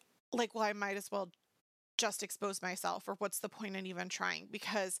like, well, I might as well just expose myself, or what's the point in even trying?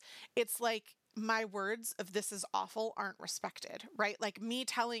 Because it's like my words of this is awful aren't respected, right? Like me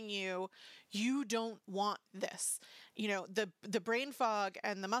telling you, you don't want this, the brain fog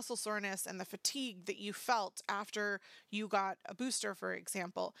and the muscle soreness and the fatigue that you felt after you got a booster, for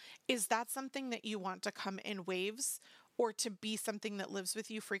example, is that something that you want to come in waves or to be something that lives with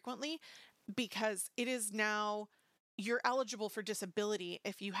you frequently? Because it is now, you're eligible for disability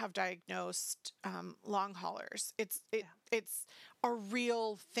if you have diagnosed long haulers. It's a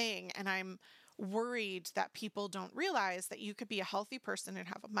real thing, and I'm worried that people don't realize that you could be a healthy person and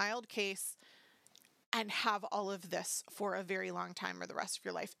have a mild case and have all of this for a very long time or the rest of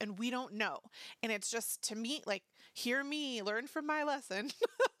your life, and we don't know. And it's just, to me, like, hear me, learn from my lesson.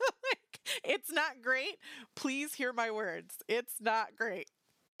 Like, it's not great. Please hear my words. It's not great.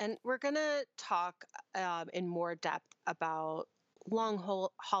 And we're going to talk in more depth about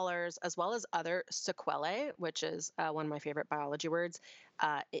long haulers as well as other sequelae, which is one of my favorite biology words.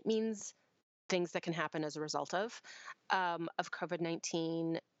 It means things that can happen as a result of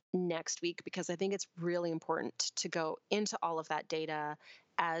COVID-19 next week, because I think it's really important to go into all of that data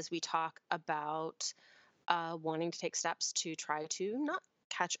as we talk about wanting to take steps to try to not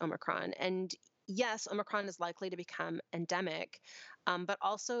catch Omicron. And yes, Omicron is likely to become endemic, but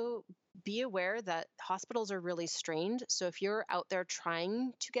also be aware that hospitals are really strained. So if you're out there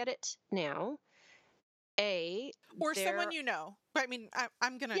trying to get it now, or someone you know. I mean,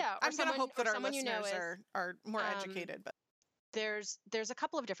 I'm gonna hope that our listeners are more educated. But there's a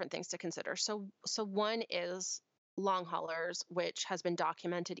couple of different things to consider. So one is long haulers, which has been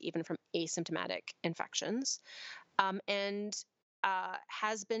documented even from asymptomatic infections, and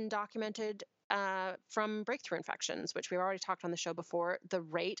has been documented from breakthrough infections, which we've already talked on the show before. The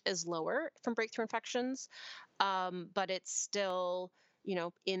rate is lower from breakthrough infections, but it's still,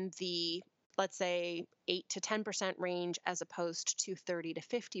 in the, let's say, 8 to 10% range as opposed to 30 to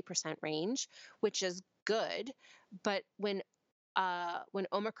 50% range, which is good. But when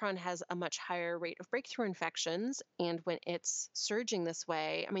Omicron has a much higher rate of breakthrough infections, and when it's surging this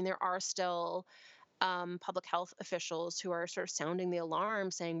way, I mean, there are still public health officials who are sort of sounding the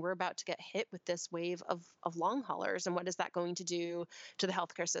alarm, saying we're about to get hit with this wave of long haulers, and what is that going to do to the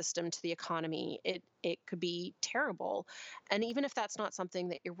healthcare system, to the economy? It could be terrible. And even if that's not something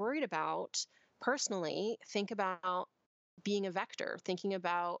that you're worried about personally, think about being a vector, thinking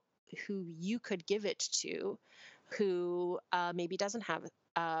about who you could give it to, who maybe doesn't have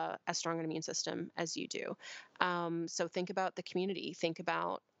as strong an immune system as you do. So think about the community. Think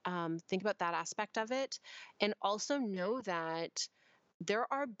about that aspect of it, and also know that there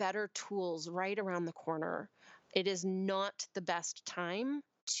are better tools right around the corner. It is not the best time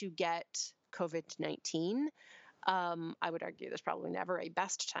to get COVID-19. I would argue there's probably never a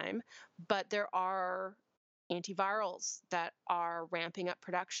best time, but there are antivirals that are ramping up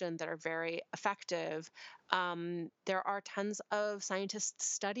production that are very effective. There are tons of scientists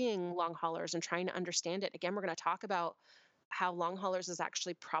studying long haulers and trying to understand it. Again, we're going to talk about how long haulers is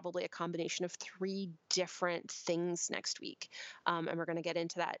actually probably a combination of 3 different things next week, and we're going to get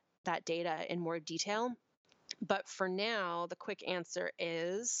into that data in more detail. But for now, the quick answer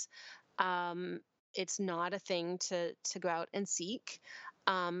is um, it's not a thing to go out and seek.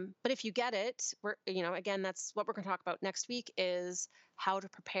 But if you get it, again, that's what we're going to talk about next week, is how to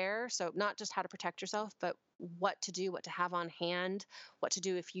prepare. So not just how to protect yourself, but what to do, what to have on hand, what to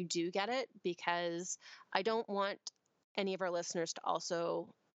do if you do get it, because I don't want any of our listeners to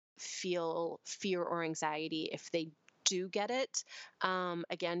also feel fear or anxiety if they do get it.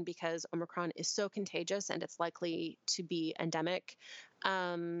 Again, because Omicron is so contagious and it's likely to be endemic.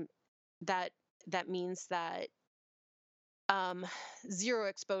 Um, that that means that um, zero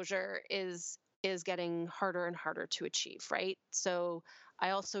exposure is getting harder and harder to achieve, right? So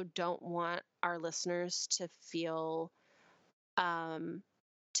I also don't want our listeners um,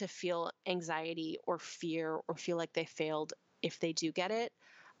 to feel anxiety or fear or feel like they failed if they do get it.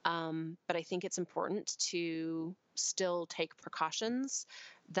 But I think it's important to still take precautions.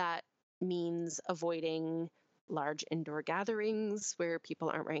 That means avoiding large indoor gatherings where people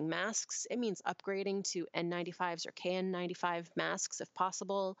aren't wearing masks. It means upgrading to N95s or KN95 masks if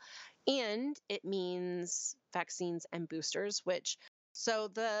possible. And it means vaccines and boosters, so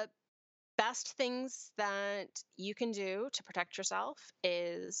the best things that you can do to protect yourself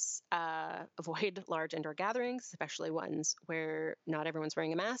is avoid large indoor gatherings, especially ones where not everyone's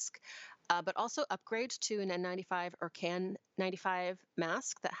wearing a mask, but also upgrade to an N95 or KN95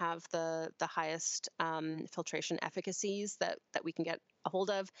 mask that have the highest filtration efficacies that we can get a hold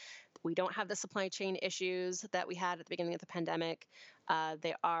of. We don't have the supply chain issues that we had at the beginning of the pandemic.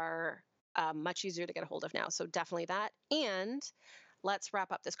 They are much easier to get a hold of now. So definitely that. And let's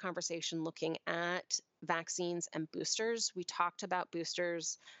wrap up this conversation looking at vaccines and boosters. We talked about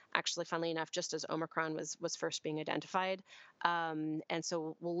boosters, actually, funnily enough, just as Omicron was first being identified. And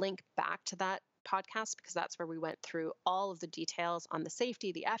so we'll link back to that podcast because that's where we went through all of the details on the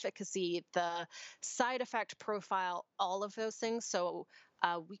safety, the efficacy, the side effect profile, all of those things. So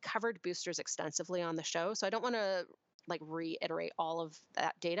we covered boosters extensively on the show. So I don't want to reiterate all of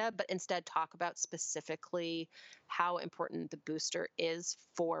that data, but instead talk about specifically how important the booster is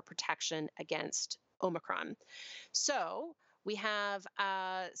for protection against Omicron. So we have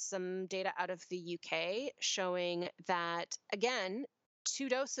some data out of the UK showing that, again, 2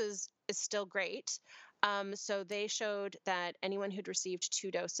 doses is still great. So they showed that anyone who'd received 2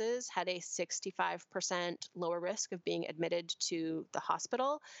 doses had a 65% lower risk of being admitted to the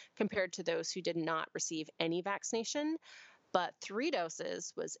hospital compared to those who did not receive any vaccination. But 3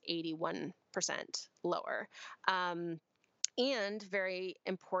 doses was 81% lower. And very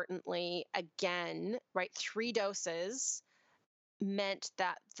importantly, again, right, 3 doses meant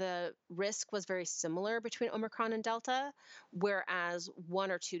that the risk was very similar between Omicron and Delta, whereas 1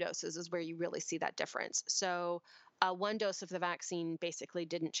 or 2 doses is where you really see that difference. So 1 dose of the vaccine basically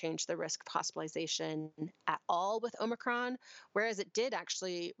didn't change the risk of hospitalization at all with Omicron, whereas it did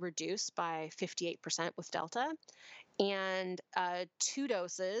actually reduce by 58% with Delta. And 2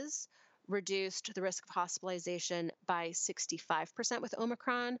 doses reduced the risk of hospitalization by 65% with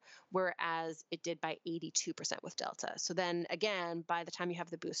Omicron, whereas it did by 82% with Delta. So then again, by the time you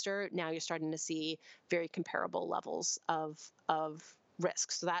have the booster, now you're starting to see very comparable levels of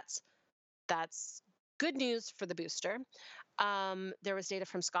risk. So that's good news for the booster. There was data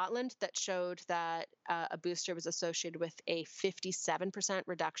from Scotland that showed that a booster was associated with a 57%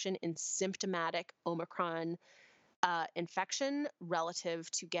 reduction in symptomatic Omicron infection relative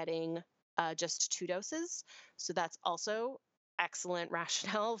to getting just 2 doses. So that's also excellent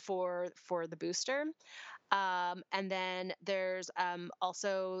rationale for the booster. And then there's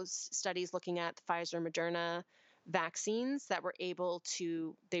also studies looking at the Pfizer Moderna vaccines that were able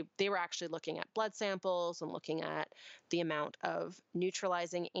to, they were actually looking at blood samples and looking at the amount of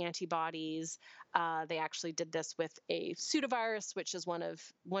neutralizing antibodies. They actually did this with a pseudovirus, which is one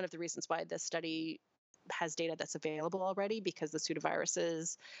of the reasons why this study has data that's available already, because the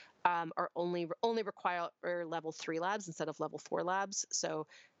pseudoviruses are only require level 3 labs instead of level 4 labs. So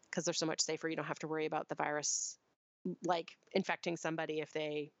because they're so much safer, you don't have to worry about the virus like infecting somebody if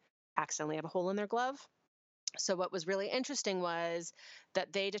they accidentally have a hole in their glove. So what was really interesting was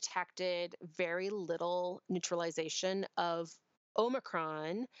that they detected very little neutralization of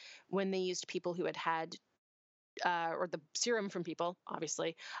Omicron when they used people who had or the serum from people,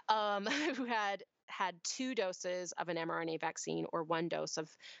 obviously, who had 2 doses of an mRNA vaccine or 1 dose of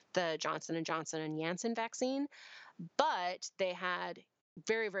the Johnson and Johnson and Janssen vaccine, but they had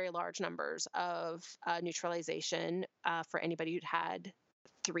very, very large numbers of neutralization for anybody who'd had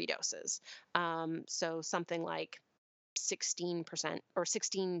 3 doses. So something like 16% or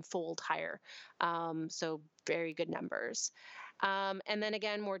 16-fold higher. So very good numbers. And then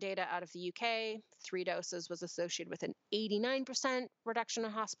again, more data out of the UK. 3 doses was associated with an 89% reduction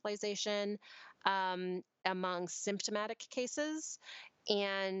in hospitalization among symptomatic cases.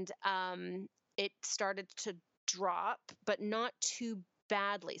 And it started to drop, but not too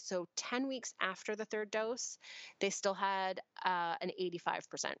badly. So 10 weeks after the 3rd dose, they still had an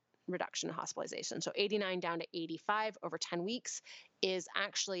 85% reduction in hospitalization. So 89 down to 85 over 10 weeks is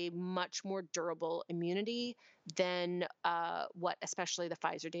actually much more durable immunity than what especially the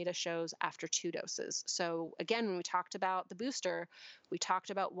Pfizer data shows after 2 doses. So again, when we talked about the booster, we talked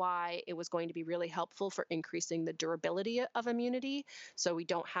about why it was going to be really helpful for increasing the durability of immunity. So we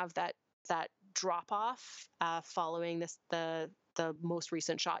don't have that drop off following the most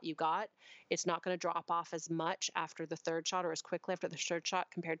recent shot you got. It's not going to drop off as much after the 3rd shot or as quickly after the 3rd shot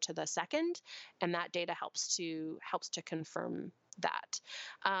compared to the 2nd, and that data helps to confirm that.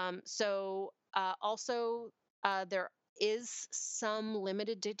 Also, there is some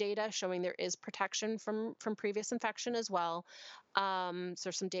limited data showing there is protection from previous infection as well.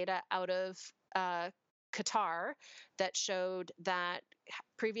 So some data out of Qatar that showed that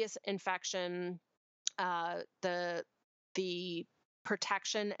previous infection, the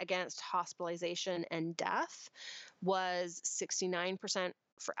protection against hospitalization and death was 69%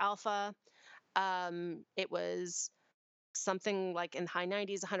 for Alpha. It was something like in the high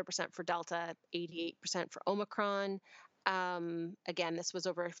 90s, 100% for Delta, 88% for Omicron. Again, this was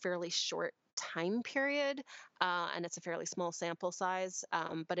over a fairly short time period, and it's a fairly small sample size,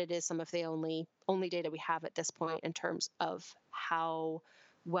 but it is some of the only data we have at this point in terms of how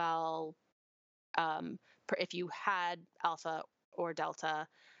well, if you had Alpha or Delta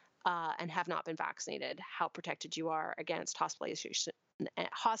and have not been vaccinated, how protected you are against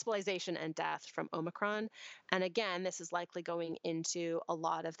hospitalization and death from Omicron. And again, this is likely going into a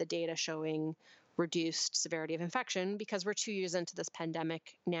lot of the data showing reduced severity of infection because we're 2 years into this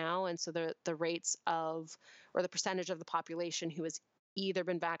pandemic now. And so the rates of, or the percentage of the population who has either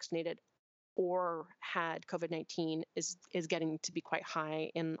been vaccinated or had COVID-19 is getting to be quite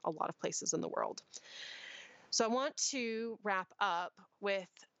high in a lot of places in the world. So I want to wrap up with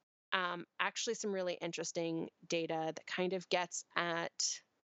actually some really interesting data that kind of gets at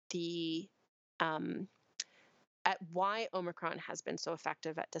the at why Omicron has been so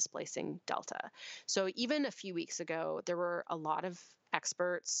effective at displacing Delta. So even a few weeks ago, there were a lot of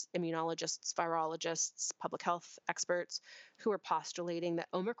experts, immunologists, virologists, public health experts, who were postulating that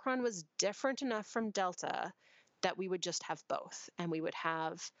Omicron was different enough from Delta that we would just have both, and we would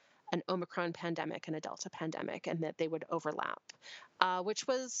have an Omicron pandemic and a Delta pandemic, and that they would overlap, which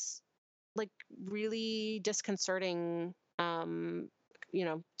was like really disconcerting,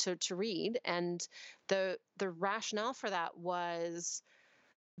 to read. And the rationale for that was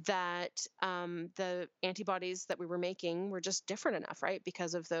that the antibodies that we were making were just different enough, right?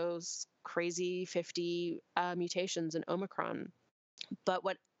 Because of those crazy 50 mutations in Omicron. But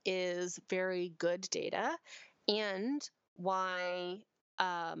what is very good data, and why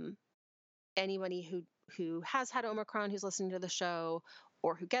anybody who has had Omicron, who's listening to the show,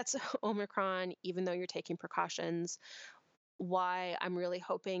 or who gets Omicron, even though you're taking precautions, why I'm really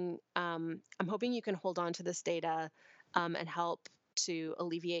hoping, I'm hoping you can hold on to this data and help to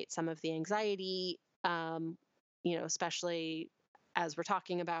alleviate some of the anxiety, especially as we're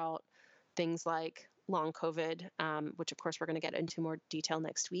talking about things like long COVID, which of course we're going to get into more detail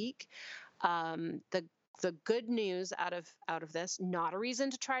next week. The good news out of this, not a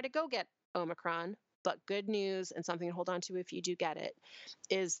reason to try to go get Omicron, but good news and something to hold on to if you do get it,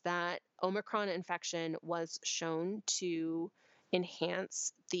 is that Omicron infection was shown to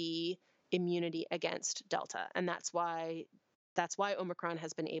enhance the immunity against Delta, and that's why Omicron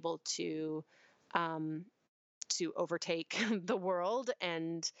has been able um, to overtake the world,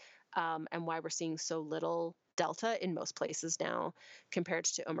 and why we're seeing so little Delta in most places now compared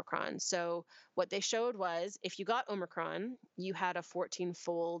to Omicron. So what they showed was if you got Omicron, you had a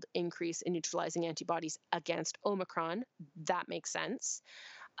 14-fold increase in neutralizing antibodies against Omicron. That makes sense.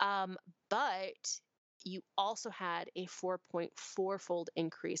 But you also had a 4.4-fold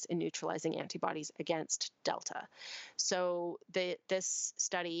increase in neutralizing antibodies against Delta. So this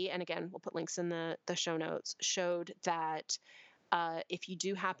study, and again, we'll put links in the show notes, showed that if you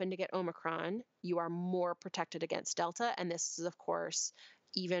do happen to get Omicron, you are more protected against Delta. And this is, of course,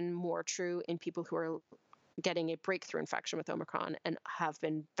 even more true in people who are getting a breakthrough infection with Omicron and have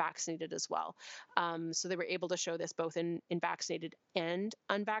been vaccinated as well. So they were able to show this both in vaccinated and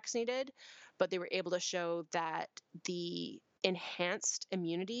unvaccinated, but they were able to show that the enhanced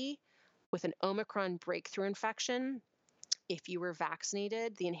immunity with an Omicron breakthrough infection, if you were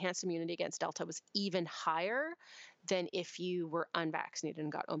vaccinated, the enhanced immunity against Delta was even higher than if you were unvaccinated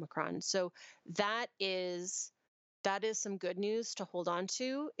and got Omicron. So that is some good news to hold on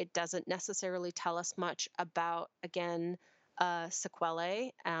to. It doesn't necessarily tell us much about, again,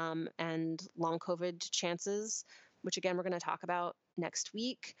 sequelae and long COVID chances, which again, we're going to talk about next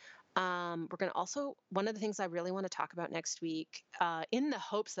week. We're going to also, one of the things I really want to talk about next week, in the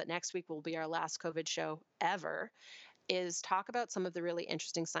hopes that next week will be our last COVID show ever, is talk about some of the really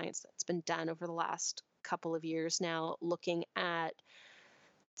interesting science that's been done over the last couple of years now, looking at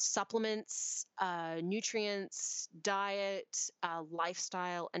supplements, nutrients, diet,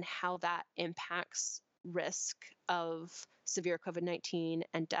 lifestyle, and how that impacts risk of severe COVID-19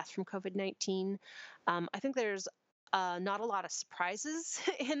 and death from COVID-19. I think there's not a lot of surprises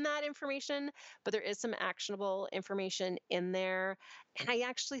in that information, but there is some actionable information in there. And I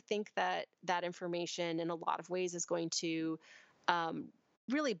actually think that that information in a lot of ways is going to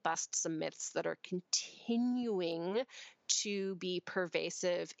really bust some myths that are continuing to be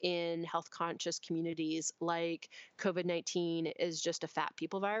pervasive in health conscious communities, like COVID-19 is just a fat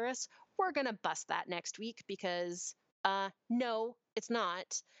people virus. We're going to bust that next week because no, it's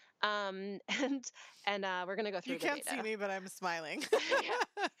not. And we're going to go through You the can't data. see me, but I'm smiling.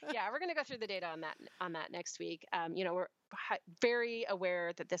 Yeah, we're going to go through the data on that next week. We're very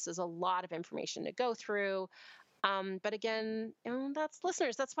aware that this is a lot of information to go through. But again, that's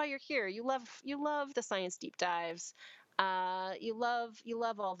listeners. That's why you're here. You love the science deep dives. You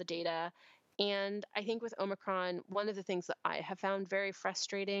love all the data. And I think with Omicron, one of the things that I have found very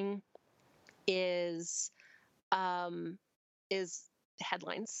frustrating is um,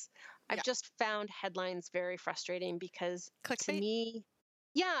 headlines. Yeah. I've just found headlines very frustrating because to Clickbait? me,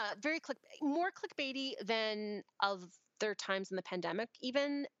 yeah, more clickbaity than other times in the pandemic,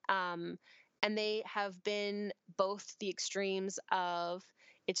 even. And they have been both the extremes of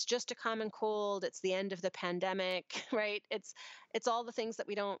it's just a common cold, it's the end of the pandemic, right? It's all the things that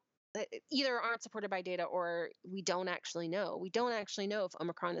we don't either aren't supported by data or we don't actually know. We don't actually know if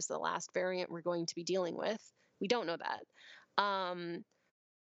Omicron is the last variant we're going to be dealing with. We don't know that.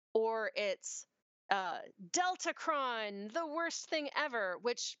 Or it's Deltacron, the worst thing ever,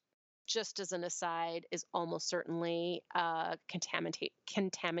 which, just as an aside, is almost certainly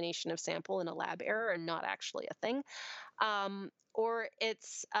contamination of sample in a lab error and not actually a thing. Or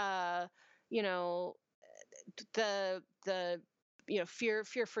it's the fear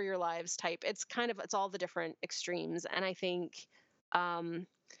for your lives type. It's all the different extremes, and I think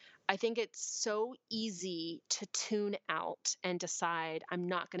it's so easy to tune out and decide I'm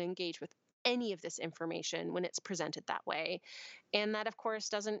not going to engage with any of this information when it's presented that way. And that, of course,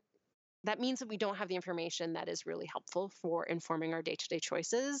 that means that we don't have the information that is really helpful for informing our day-to-day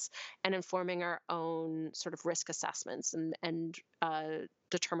choices and informing our own sort of risk assessments and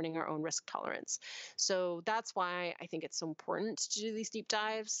determining our own risk tolerance. So that's why I think it's so important to do these deep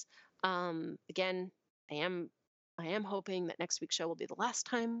dives. Again, I am hoping that next week's show will be the last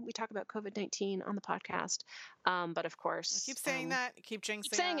time we talk about COVID-19 on the podcast. But of course, I keep saying that. Keep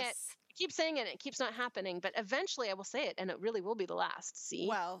jinxing us. Keep saying it. It keeps not happening. But eventually I will say it, and it really will be the last. See?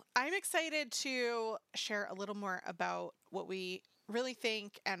 Well, I'm excited to share a little more about what we really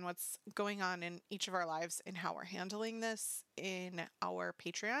think and what's going on in each of our lives and how we're handling this in our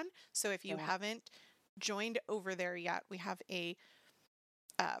Patreon. So if you haven't joined over there yet, we have a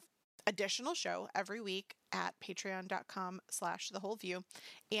additional show every week at patreon.com/thewholeview.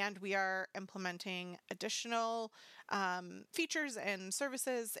 And we are implementing additional features and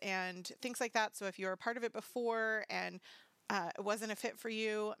services and things like that. So if you're a part of it before and it wasn't a fit for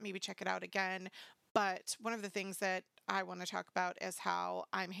you, maybe check it out again. But one of the things that I want to talk about is how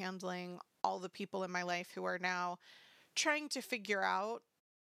I'm handling all the people in my life who are now trying to figure out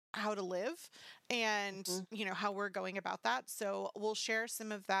how to live and, how we're going about that. So we'll share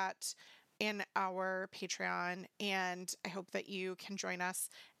some of that in our Patreon, and I hope that you can join us.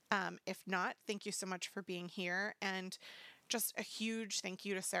 If not, thank you so much for being here. And just a huge thank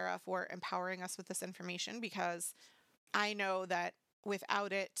you to Sarah for empowering us with this information, because I know that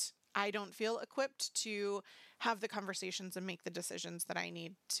without it, I don't feel equipped to have the conversations and make the decisions that I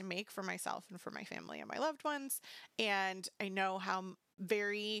need to make for myself and for my family and my loved ones. And I know how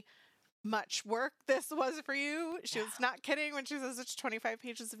very much work this was for you. She was not kidding when she says it's 25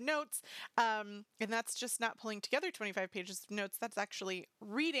 pages of notes. And that's just not pulling together 25 pages of notes. That's actually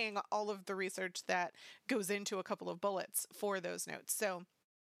reading all of the research that goes into a couple of bullets for those notes. So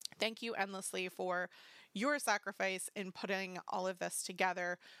thank you endlessly for your sacrifice in putting all of this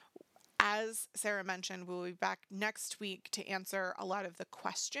together. As Sarah mentioned, we'll be back next week to answer a lot of the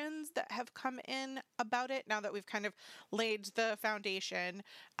questions that have come in about it. Now that we've kind of laid the foundation,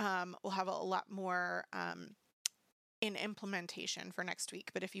 we'll have a lot more in implementation for next week.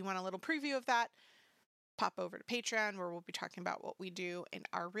 But if you want a little preview of that, pop over to Patreon, where we'll be talking about what we do in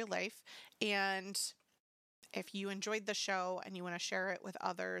our real life. And if you enjoyed the show and you want to share it with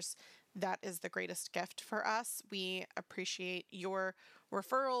others, that is the greatest gift for us. We appreciate your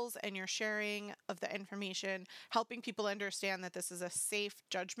referrals and your sharing of the information, helping people understand that this is a safe,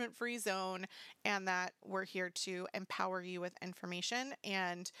 judgment-free zone and that we're here to empower you with information.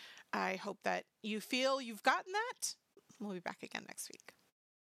 And I hope that you feel you've gotten that. We'll be back again next week.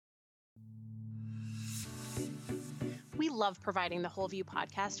 We love providing the Whole View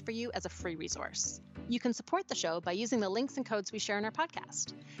podcast for you as a free resource. You can support the show by using the links and codes we share in our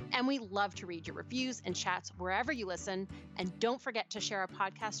podcast. And we love to read your reviews and chats wherever you listen. And don't forget to share our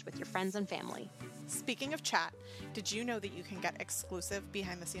podcast with your friends and family. Speaking of chat, did you know that you can get exclusive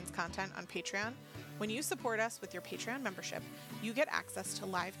behind-the-scenes content on Patreon? When you support us with your Patreon membership, you get access to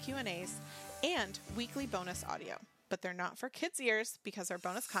live Q&As and weekly bonus audio. But they're not for kids' ears because our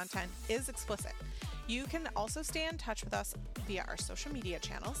bonus content is explicit. You can also stay in touch with us via our social media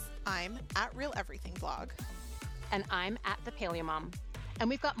channels. I'm at Real Everything Blog. And I'm at The Paleo Mom. And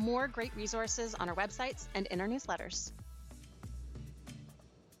we've got more great resources on our websites and in our newsletters.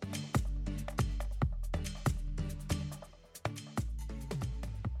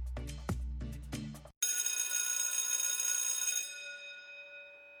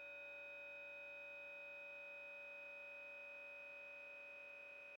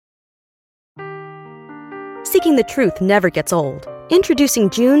 Seeking the truth never gets old. Introducing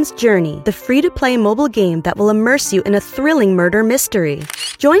June's Journey, the free-to-play mobile game that will immerse you in a thrilling murder mystery.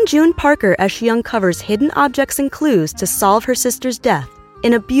 Join June Parker as she uncovers hidden objects and clues to solve her sister's death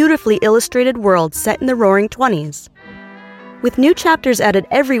in a beautifully illustrated world set in the Roaring '20s. With new chapters added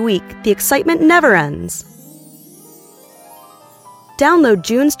every week, the excitement never ends. Download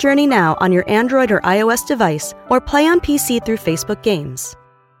June's Journey now on your Android or iOS device, or play on PC through Facebook Games.